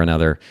or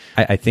another.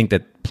 I think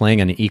that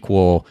playing an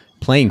equal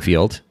playing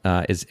field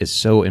is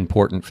so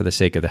important for the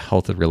sake of the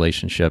health of the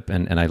relationship.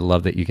 And I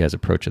love that you guys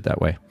approach it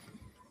that way.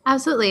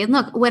 Absolutely. And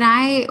look, when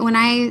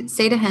I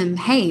say to him,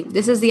 hey,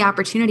 this is the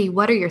opportunity,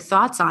 what are your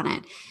thoughts on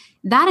it?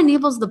 That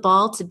enables the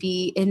ball to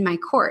be in my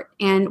court.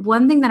 And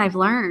one thing that I've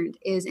learned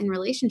is in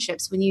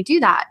relationships, when you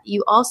do that,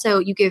 you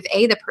give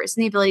the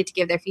person the ability to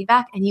give their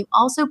feedback, and you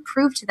also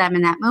prove to them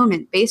in that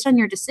moment, based on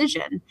your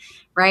decision,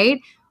 right,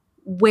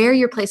 where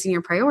you're placing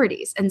your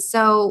priorities. And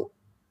so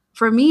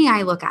for me,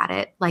 I look at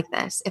it like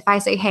this. If I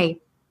say, hey,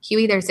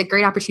 Huey, there's a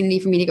great opportunity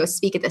for me to go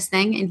speak at this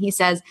thing. And he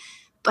says,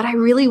 but I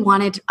really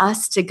wanted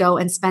us to go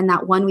and spend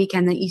that one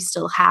weekend that you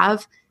still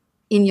have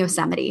in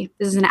Yosemite.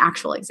 This is an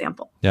actual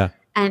example. Yeah.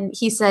 And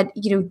he said,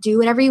 do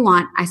whatever you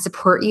want. I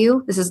support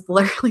you. This is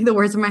literally the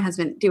words of my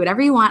husband. Do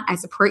whatever you want. I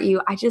support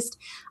you.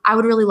 I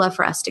would really love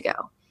for us to go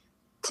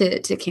to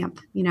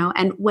camp,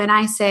 And when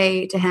I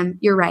say to him,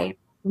 you're right,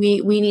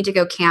 we need to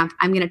go camp,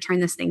 I'm going to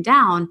turn this thing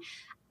down.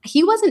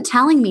 He wasn't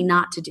telling me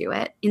not to do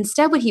it.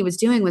 Instead, what he was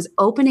doing was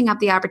opening up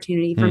the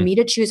opportunity for me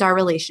to choose our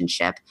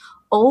relationship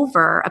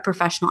over a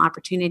professional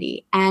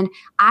opportunity. And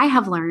I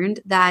have learned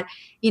that,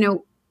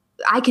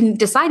 I can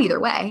decide either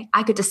way.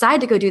 I could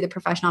decide to go do the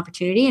professional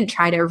opportunity and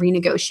try to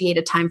renegotiate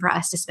a time for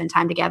us to spend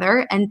time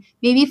together. And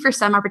maybe for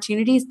some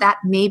opportunities, that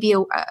may be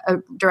a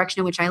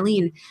direction in which I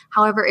lean.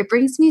 However, it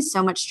brings me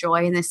so much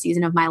joy in this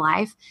season of my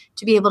life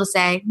to be able to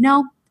say,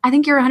 no, I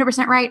think you're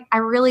 100% right.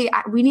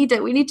 We need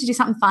to do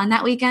something fun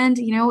that weekend.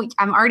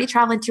 I'm already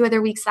traveling 2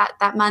 other weeks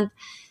that month.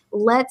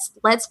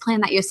 Let's plan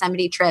that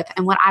Yosemite trip.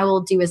 And what I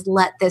will do is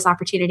let this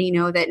opportunity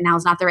know that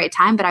now's not the right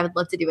time, but I would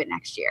love to do it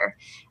next year.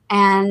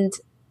 And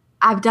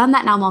I've done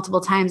that now multiple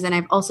times, and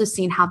I've also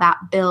seen how that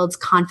builds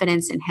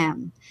confidence in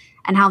him,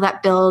 and how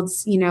that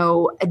builds,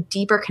 a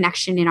deeper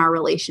connection in our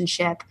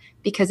relationship,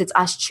 because it's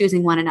us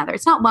choosing one another.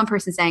 It's not one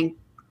person saying,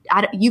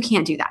 you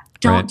can't do that.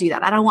 Don't do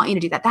that. I don't want you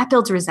to do that. That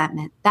builds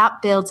resentment.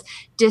 That builds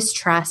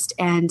distrust,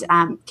 and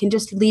can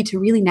just lead to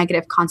really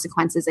negative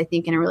consequences, I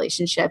think, in a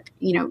relationship,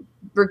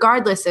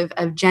 regardless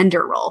of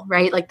gender role,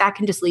 right? Like that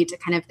can just lead to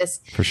kind of this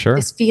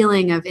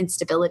feeling of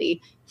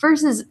instability,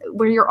 versus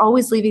where you're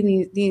always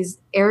leaving these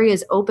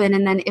areas open.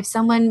 And then if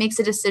someone makes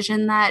a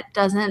decision that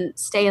doesn't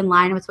stay in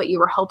line with what you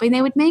were hoping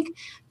they would make,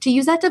 to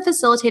use that to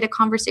facilitate a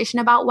conversation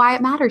about why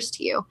it matters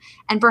to you,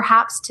 and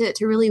perhaps to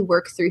really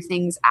work through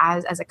things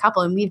as a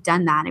couple. And we've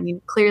done that. I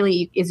mean,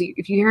 clearly, if you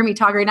hear me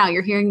talk right now,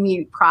 you're hearing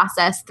me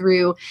process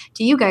through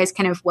to you guys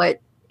kind of what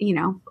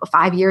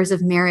 5 years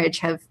of marriage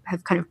have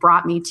kind of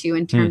brought me to,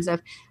 in terms of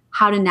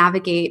how to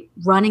navigate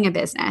running a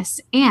business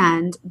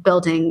and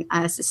building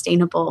a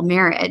sustainable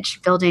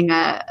marriage, building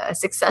a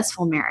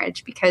successful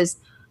marriage. Because,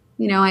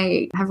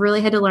 I have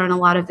really had to learn a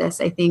lot of this,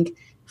 I think,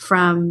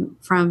 from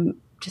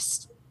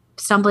just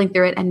stumbling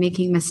through it and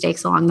making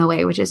mistakes along the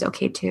way, which is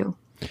okay too.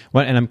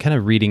 Well, and I'm kind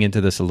of reading into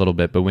this a little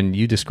bit, but when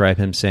you describe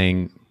him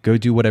saying, go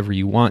do whatever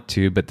you want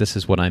to, but this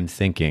is what I'm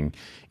thinking,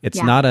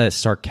 it's not a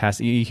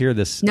sarcastic, you hear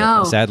this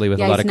sadly with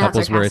a lot of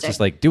couples where it's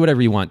just like, do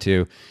whatever you want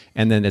to.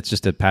 And then it's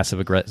just a passive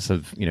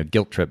aggressive,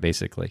 guilt trip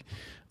basically.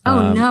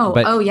 But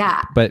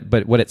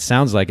what it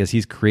sounds like is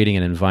he's creating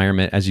an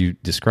environment, as you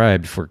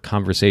described, for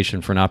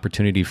conversation, for an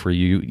opportunity for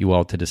you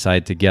all to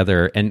decide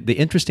together. And the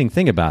interesting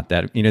thing about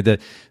that,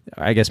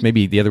 I guess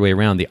maybe the other way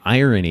around, the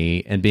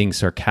irony and being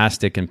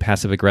sarcastic and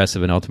passive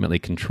aggressive and ultimately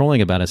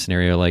controlling about a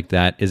scenario like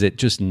that is it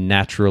just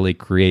naturally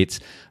creates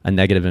a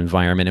negative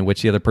environment in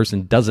which the other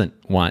person doesn't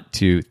want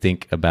to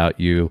think about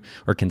you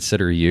or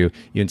consider you.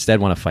 You instead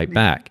want to fight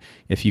back.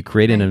 If you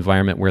create an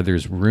environment where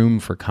there's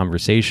room for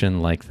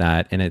conversation like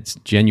that, and it's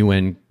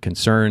genuine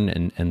concern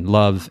and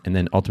love, and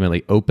then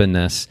ultimately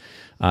openness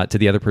to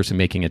the other person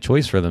making a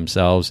choice for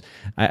themselves,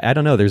 I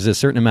don't know, there's a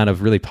certain amount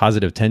of really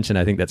positive tension,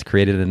 I think, that's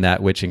created in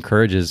that, which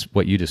encourages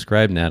what you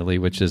described, Natalie,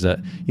 which is you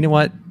know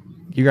what?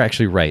 You're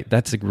actually right.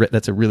 That's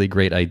a really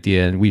great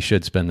idea, and we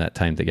should spend that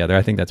time together.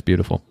 I think that's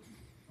beautiful.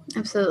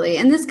 Absolutely.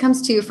 And this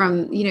comes too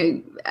from,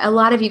 a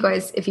lot of you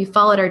guys, if you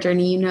followed our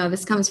journey,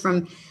 this comes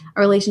from a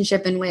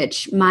relationship in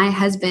which my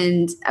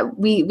husband,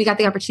 we got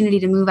the opportunity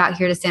to move out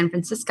here to San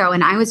Francisco,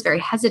 and I was very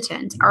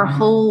hesitant. Our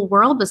whole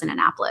world was in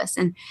Annapolis.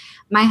 And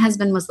my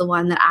husband was the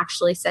one that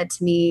actually said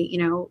to me,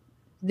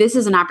 this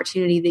is an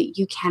opportunity that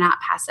you cannot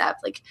pass up.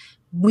 Like,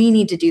 we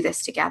need to do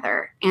this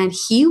together. And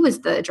he was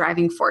the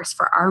driving force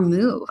for our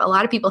move. A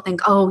lot of people think,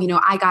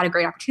 I got a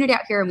great opportunity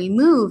out here and we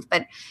moved.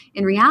 But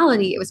in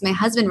reality, it was my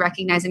husband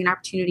recognizing an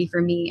opportunity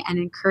for me and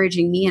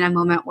encouraging me in a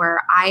moment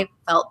where I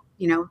felt,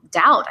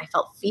 doubt. I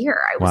felt fear.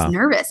 I was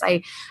nervous.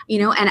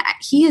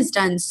 He has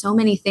done so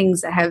many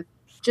things that have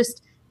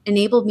just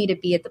enabled me to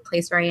be at the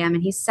place where I am.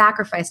 And he's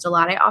sacrificed a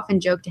lot. I often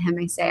joke to him.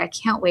 I say, I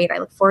can't wait. I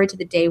look forward to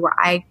the day where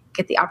I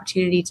get the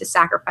opportunity to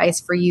sacrifice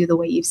for you the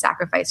way you've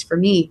sacrificed for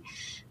me.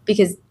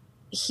 Because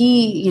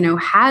he,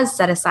 has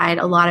set aside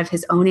a lot of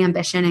his own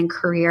ambition and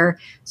career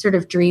sort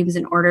of dreams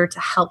in order to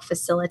help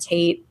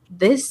facilitate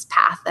this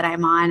path that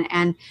I'm on.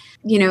 And,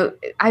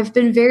 I've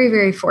been very,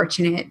 very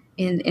fortunate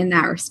in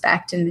that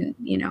respect. And,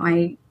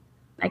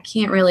 I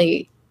can't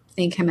really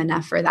thank him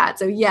enough for that.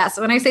 So yes,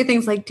 when I say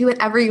things like do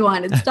whatever you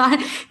want, it's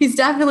not, he's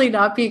definitely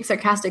not being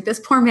sarcastic. This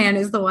poor man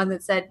is the one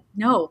that said,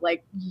 no,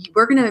 like,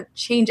 we're going to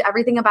change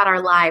everything about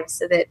our lives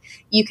so that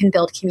you can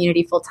build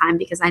community full time,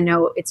 because I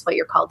know it's what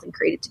you're called and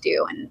created to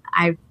do. And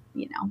I've,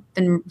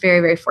 been very,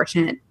 very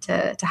fortunate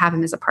to have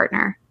him as a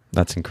partner.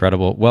 That's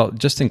incredible. Well,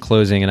 just in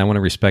closing, and I want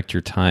to respect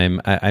your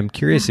time, I'm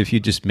curious if you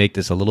just make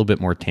this a little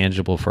bit more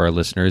tangible for our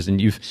listeners. And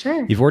you've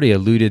already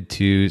alluded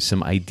to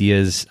some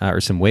ideas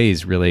or some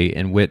ways really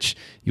in which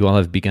you all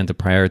have begun to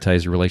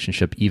prioritize your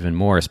relationship even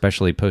more,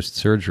 especially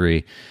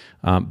post-surgery.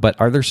 But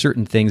are there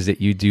certain things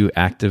that you do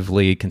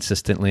actively,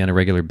 consistently on a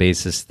regular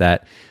basis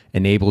that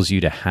enables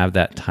you to have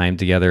that time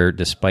together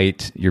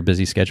despite your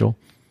busy schedule?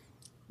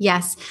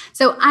 Yes.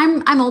 So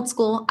I'm old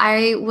school.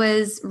 I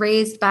was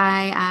raised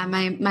by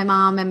my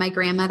mom and my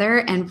grandmother.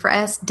 And for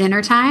us,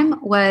 dinner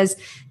time was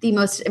the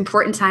most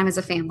important time as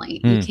a family.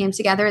 You came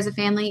together as a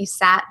family, you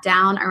sat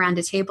down around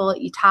a table,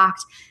 you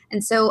talked.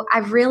 And so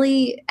I've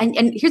really, and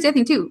here's the other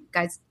thing too,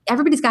 guys,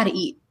 everybody's got to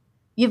eat.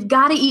 You've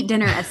got to eat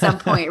dinner at some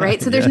point,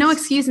 right? So there's no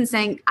excuse in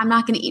saying, I'm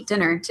not going to eat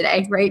dinner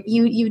today, right?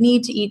 You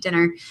need to eat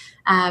dinner,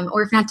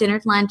 or if not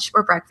dinner, lunch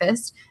or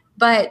breakfast.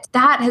 But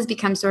that has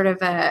become sort of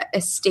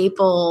a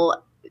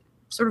staple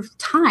sort of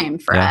time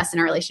for us in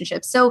our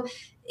relationship. So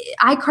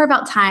I carve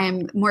out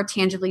time more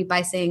tangibly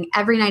by saying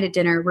every night at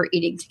dinner, we're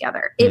eating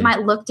together. It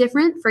might look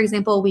different. For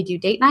example, we do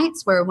date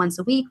nights where once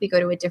a week we go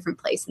to a different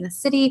place in the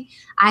city.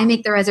 I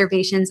make the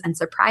reservations and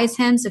surprise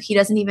him, so he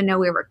doesn't even know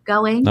where we're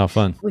going. Oh,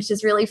 fun. Which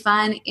is really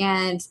fun.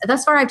 And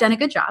thus far, I've done a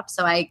good job.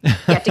 So I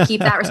get to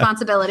keep that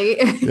responsibility.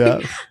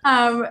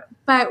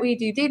 But we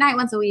do date night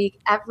once a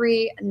week,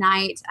 every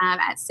night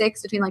at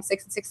 6, between like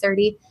 6 and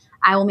 6:30.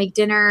 I will make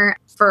dinner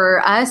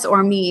for us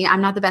or me. I'm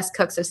not the best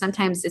cook, so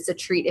sometimes it's a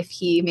treat if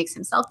he makes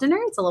himself dinner.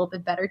 It's a little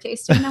bit better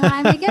tasting than when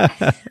I make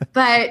it.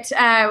 But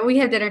we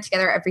have dinner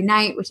together every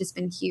night, which has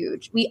been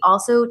huge. We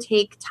also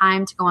take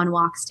time to go on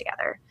walks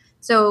together.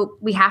 So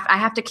I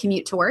have to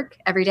commute to work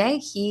every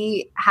day.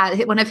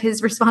 One of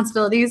his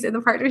responsibilities in the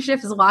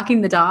partnership is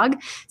walking the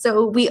dog.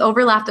 So we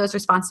overlap those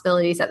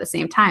responsibilities at the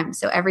same time.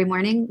 So every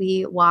morning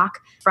we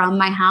walk from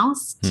my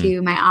house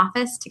to my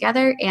office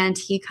together, and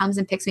he comes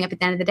and picks me up at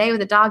the end of the day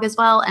with the dog as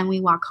well, and we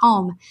walk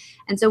home.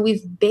 And so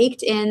we've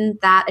baked in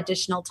that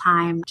additional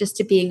time just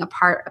to being a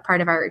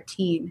part of our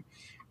routine.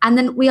 And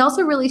then we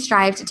also really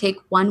strive to take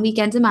one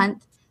weekend a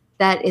month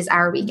that is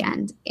our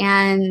weekend.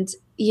 And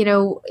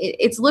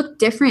it's looked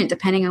different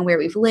depending on where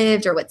we've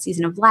lived or what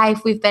season of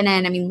life we've been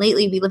in. I mean,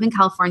 lately we live in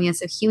California,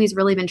 so Huey's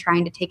really been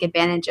trying to take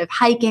advantage of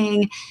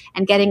hiking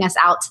and getting us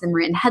out to the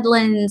Marin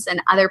Headlands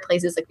and other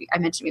places. Like I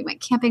mentioned, we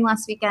went camping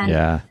last weekend.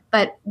 Yeah.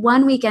 But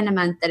one weekend a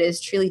month that is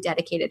truly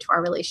dedicated to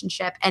our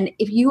relationship. And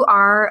if you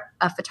are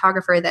a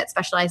photographer that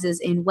specializes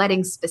in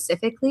weddings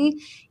specifically,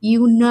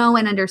 you know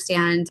and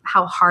understand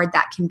how hard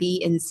that can be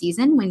in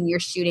season when you're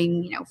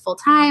shooting, full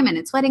time and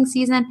it's wedding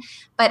season.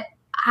 But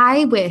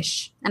I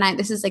wish, and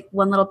this is like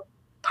one little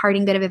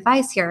parting bit of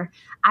advice here,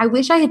 I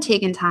wish I had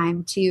taken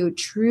time to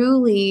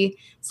truly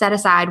set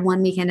aside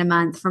one weekend a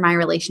month for my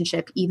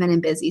relationship, even in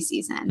busy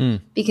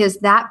season, because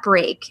that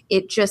break,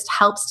 it just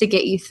helps to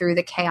get you through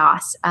the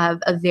chaos of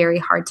a very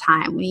hard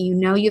time when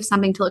you have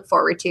something to look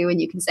forward to and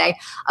you can say,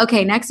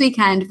 okay, next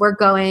weekend we're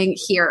going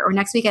here, or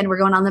next weekend we're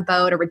going on the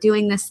boat, or we're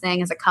doing this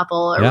thing as a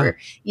couple, or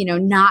we're,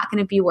 not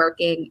going to be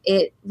working.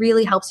 It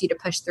really helps you to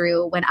push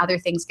through when other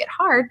things get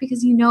hard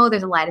because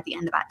there's a light at the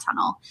end of that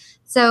tunnel.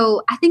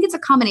 So I think it's a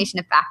combination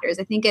of factors.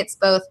 I think it's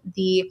both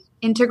the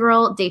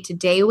integral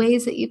day-to-day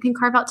ways that you can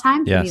carve out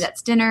time. For me,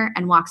 that's dinner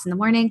and walks in the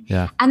morning.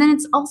 Yeah. And then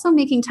it's also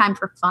making time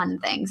for fun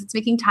things. It's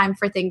making time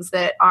for things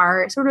that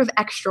are sort of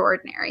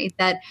extraordinary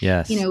that,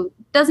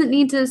 doesn't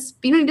need to,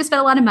 you don't need to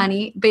spend a lot of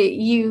money, but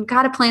you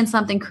got to plan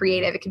something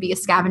creative. It could be a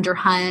scavenger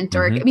hunt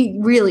or,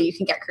 really you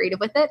can get creative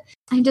with it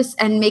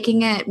and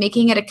making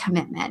it a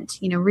commitment,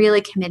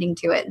 really committing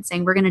to it and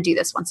saying, we're going to do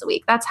this once a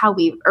week. That's how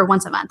or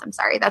once a month. I'm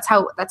sorry. That's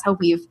how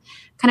we've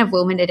kind of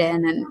woven it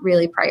in and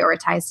really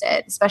prioritized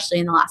it, especially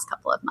in the last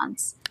couple of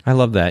months. I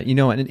love that.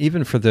 And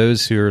even for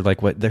those who are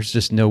like, there's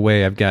just no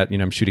way I've got,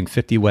 I'm shooting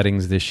 50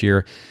 weddings this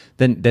year,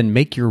 then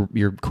make your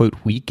quote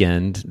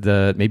weekend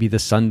maybe the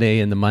Sunday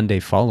and the Monday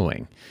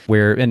following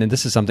and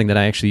this is something that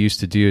I actually used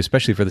to do,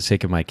 especially for the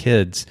sake of my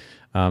kids.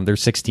 They're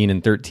 16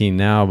 and 13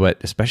 now,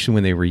 but especially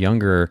when they were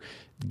younger,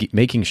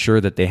 making sure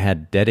that they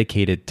had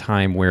dedicated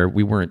time where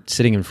we weren't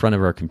sitting in front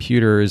of our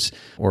computers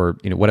or,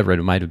 whatever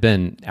it might have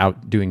been,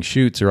 out doing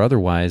shoots or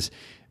otherwise.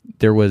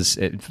 There was,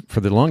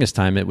 for the longest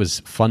time, it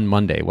was Fun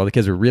Monday. While the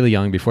kids were really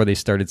young, before they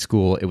started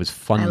school, it was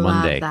Fun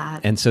Monday.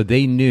 That. And so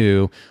they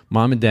knew,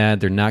 Mom and Dad,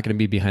 they're not going to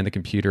be behind the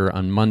computer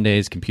on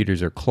Mondays.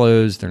 Computers are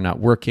closed. They're not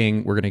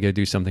working. We're going to go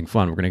do something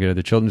fun. We're going to go to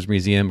the Children's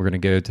Museum. We're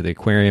going to go to the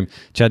aquarium.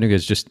 Chattanooga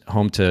is just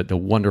home to the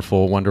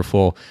wonderful,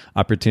 wonderful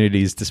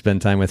opportunities to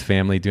spend time with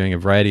family doing a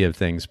variety of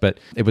things. But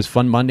it was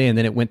Fun Monday, and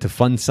then it went to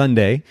Fun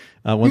Sunday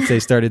once they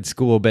started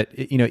school. But,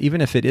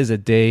 even if it is a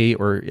day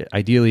or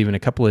ideally even a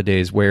couple of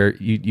days where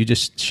you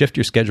just shift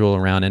your schedule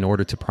around in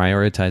order to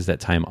prioritize that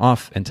time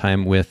off and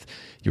time with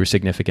your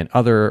significant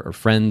other or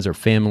friends or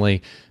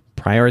family,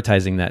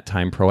 prioritizing that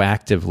time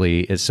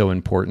proactively is so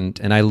important.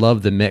 And I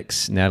love the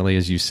mix, Natalie,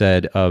 as you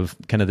said, of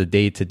kind of the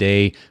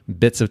day-to-day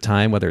bits of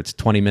time, whether it's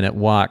 20-minute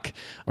walk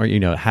or,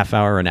 a half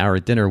hour, an hour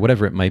at dinner,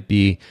 whatever it might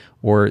be,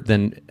 or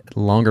then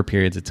longer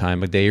periods of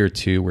time, a day or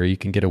two where you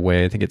can get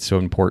away. I think it's so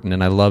important.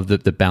 And I love the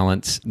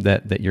balance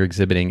that you're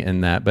exhibiting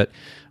in that. But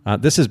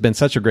this has been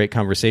such a great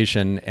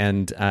conversation.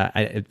 And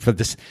for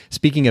this,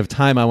 speaking of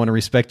time, I want to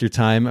respect your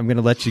time. I'm going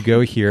to let you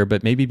go here,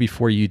 but maybe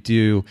before you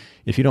do,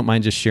 if you don't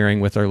mind just sharing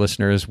with our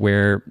listeners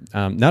where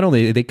not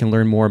only they can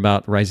learn more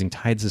about Rising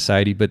Tide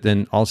Society, but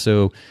then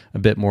also a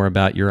bit more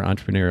about your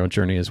entrepreneurial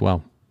journey as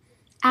well.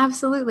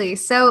 Absolutely.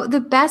 So the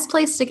best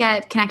place to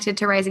get connected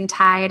to Rising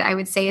Tide, I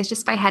would say, is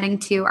just by heading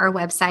to our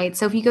website.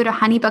 So if you go to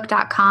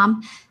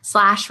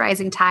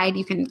honeybook.com/rising tide,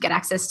 you can get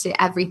access to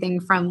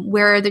everything from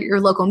where your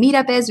local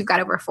meetup is. We've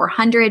got over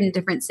 400 in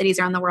different cities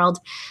around the world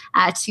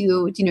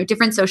to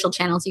different social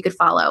channels you could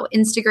follow,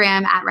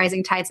 Instagram at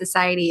Rising Tide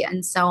Society,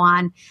 and so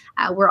on.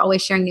 We're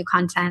always sharing new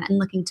content and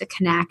looking to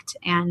connect,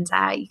 and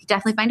you can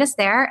definitely find us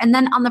there. And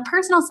then on the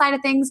personal side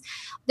of things,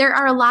 there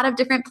are a lot of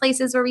different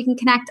places where we can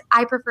connect.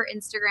 I prefer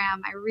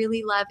Instagram. I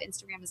really love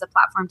Instagram as a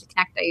platform to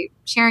connect. I'm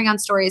sharing on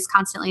stories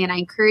constantly, and I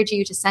encourage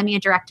you to send me a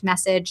direct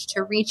message,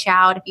 to reach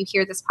out if you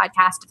hear this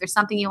podcast, if there's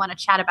something you want to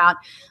chat about,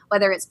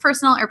 whether it's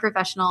personal or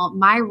professional.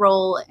 My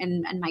role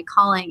and my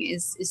calling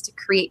is to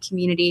create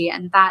community,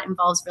 and that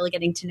involves really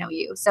getting to know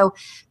you. So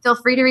feel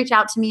free to reach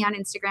out to me on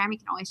Instagram. You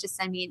can always just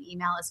send me an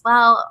email as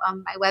well.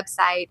 My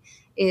website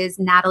is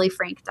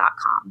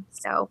nataliefranke.com.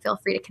 So feel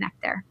free to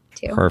connect there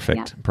too.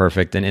 Perfect.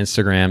 And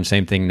Instagram,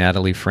 same thing,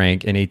 Natalie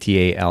Franke,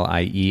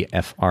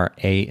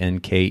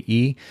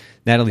 NATALIEFRANKE.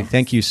 Natalie,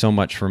 thank you so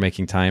much for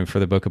making time for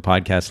the Boca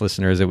Podcast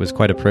listeners. It was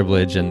quite a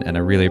privilege, and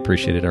I really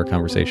appreciated our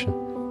conversation.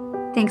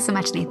 Thanks so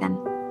much, Nathan.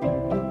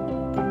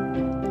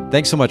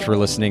 Thanks so much for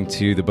listening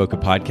to the Boca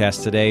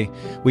Podcast today.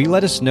 Will you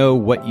let us know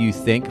what you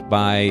think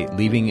by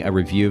leaving a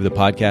review of the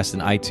podcast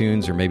in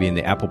iTunes or maybe in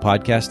the Apple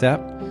Podcast app?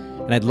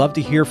 And I'd love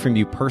to hear from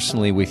you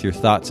personally with your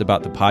thoughts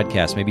about the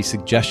podcast, maybe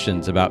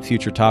suggestions about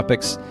future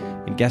topics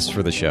and guests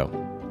for the show.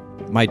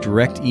 My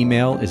direct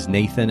email is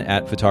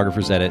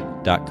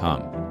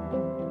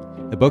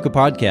nathan@photographersedit.com. The Boca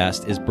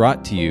Podcast is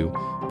brought to you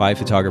by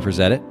Photographers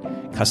Edit,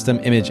 custom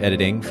image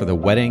editing for the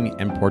wedding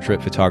and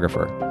portrait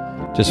photographer.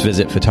 Just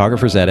visit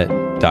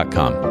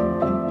photographersedit.com.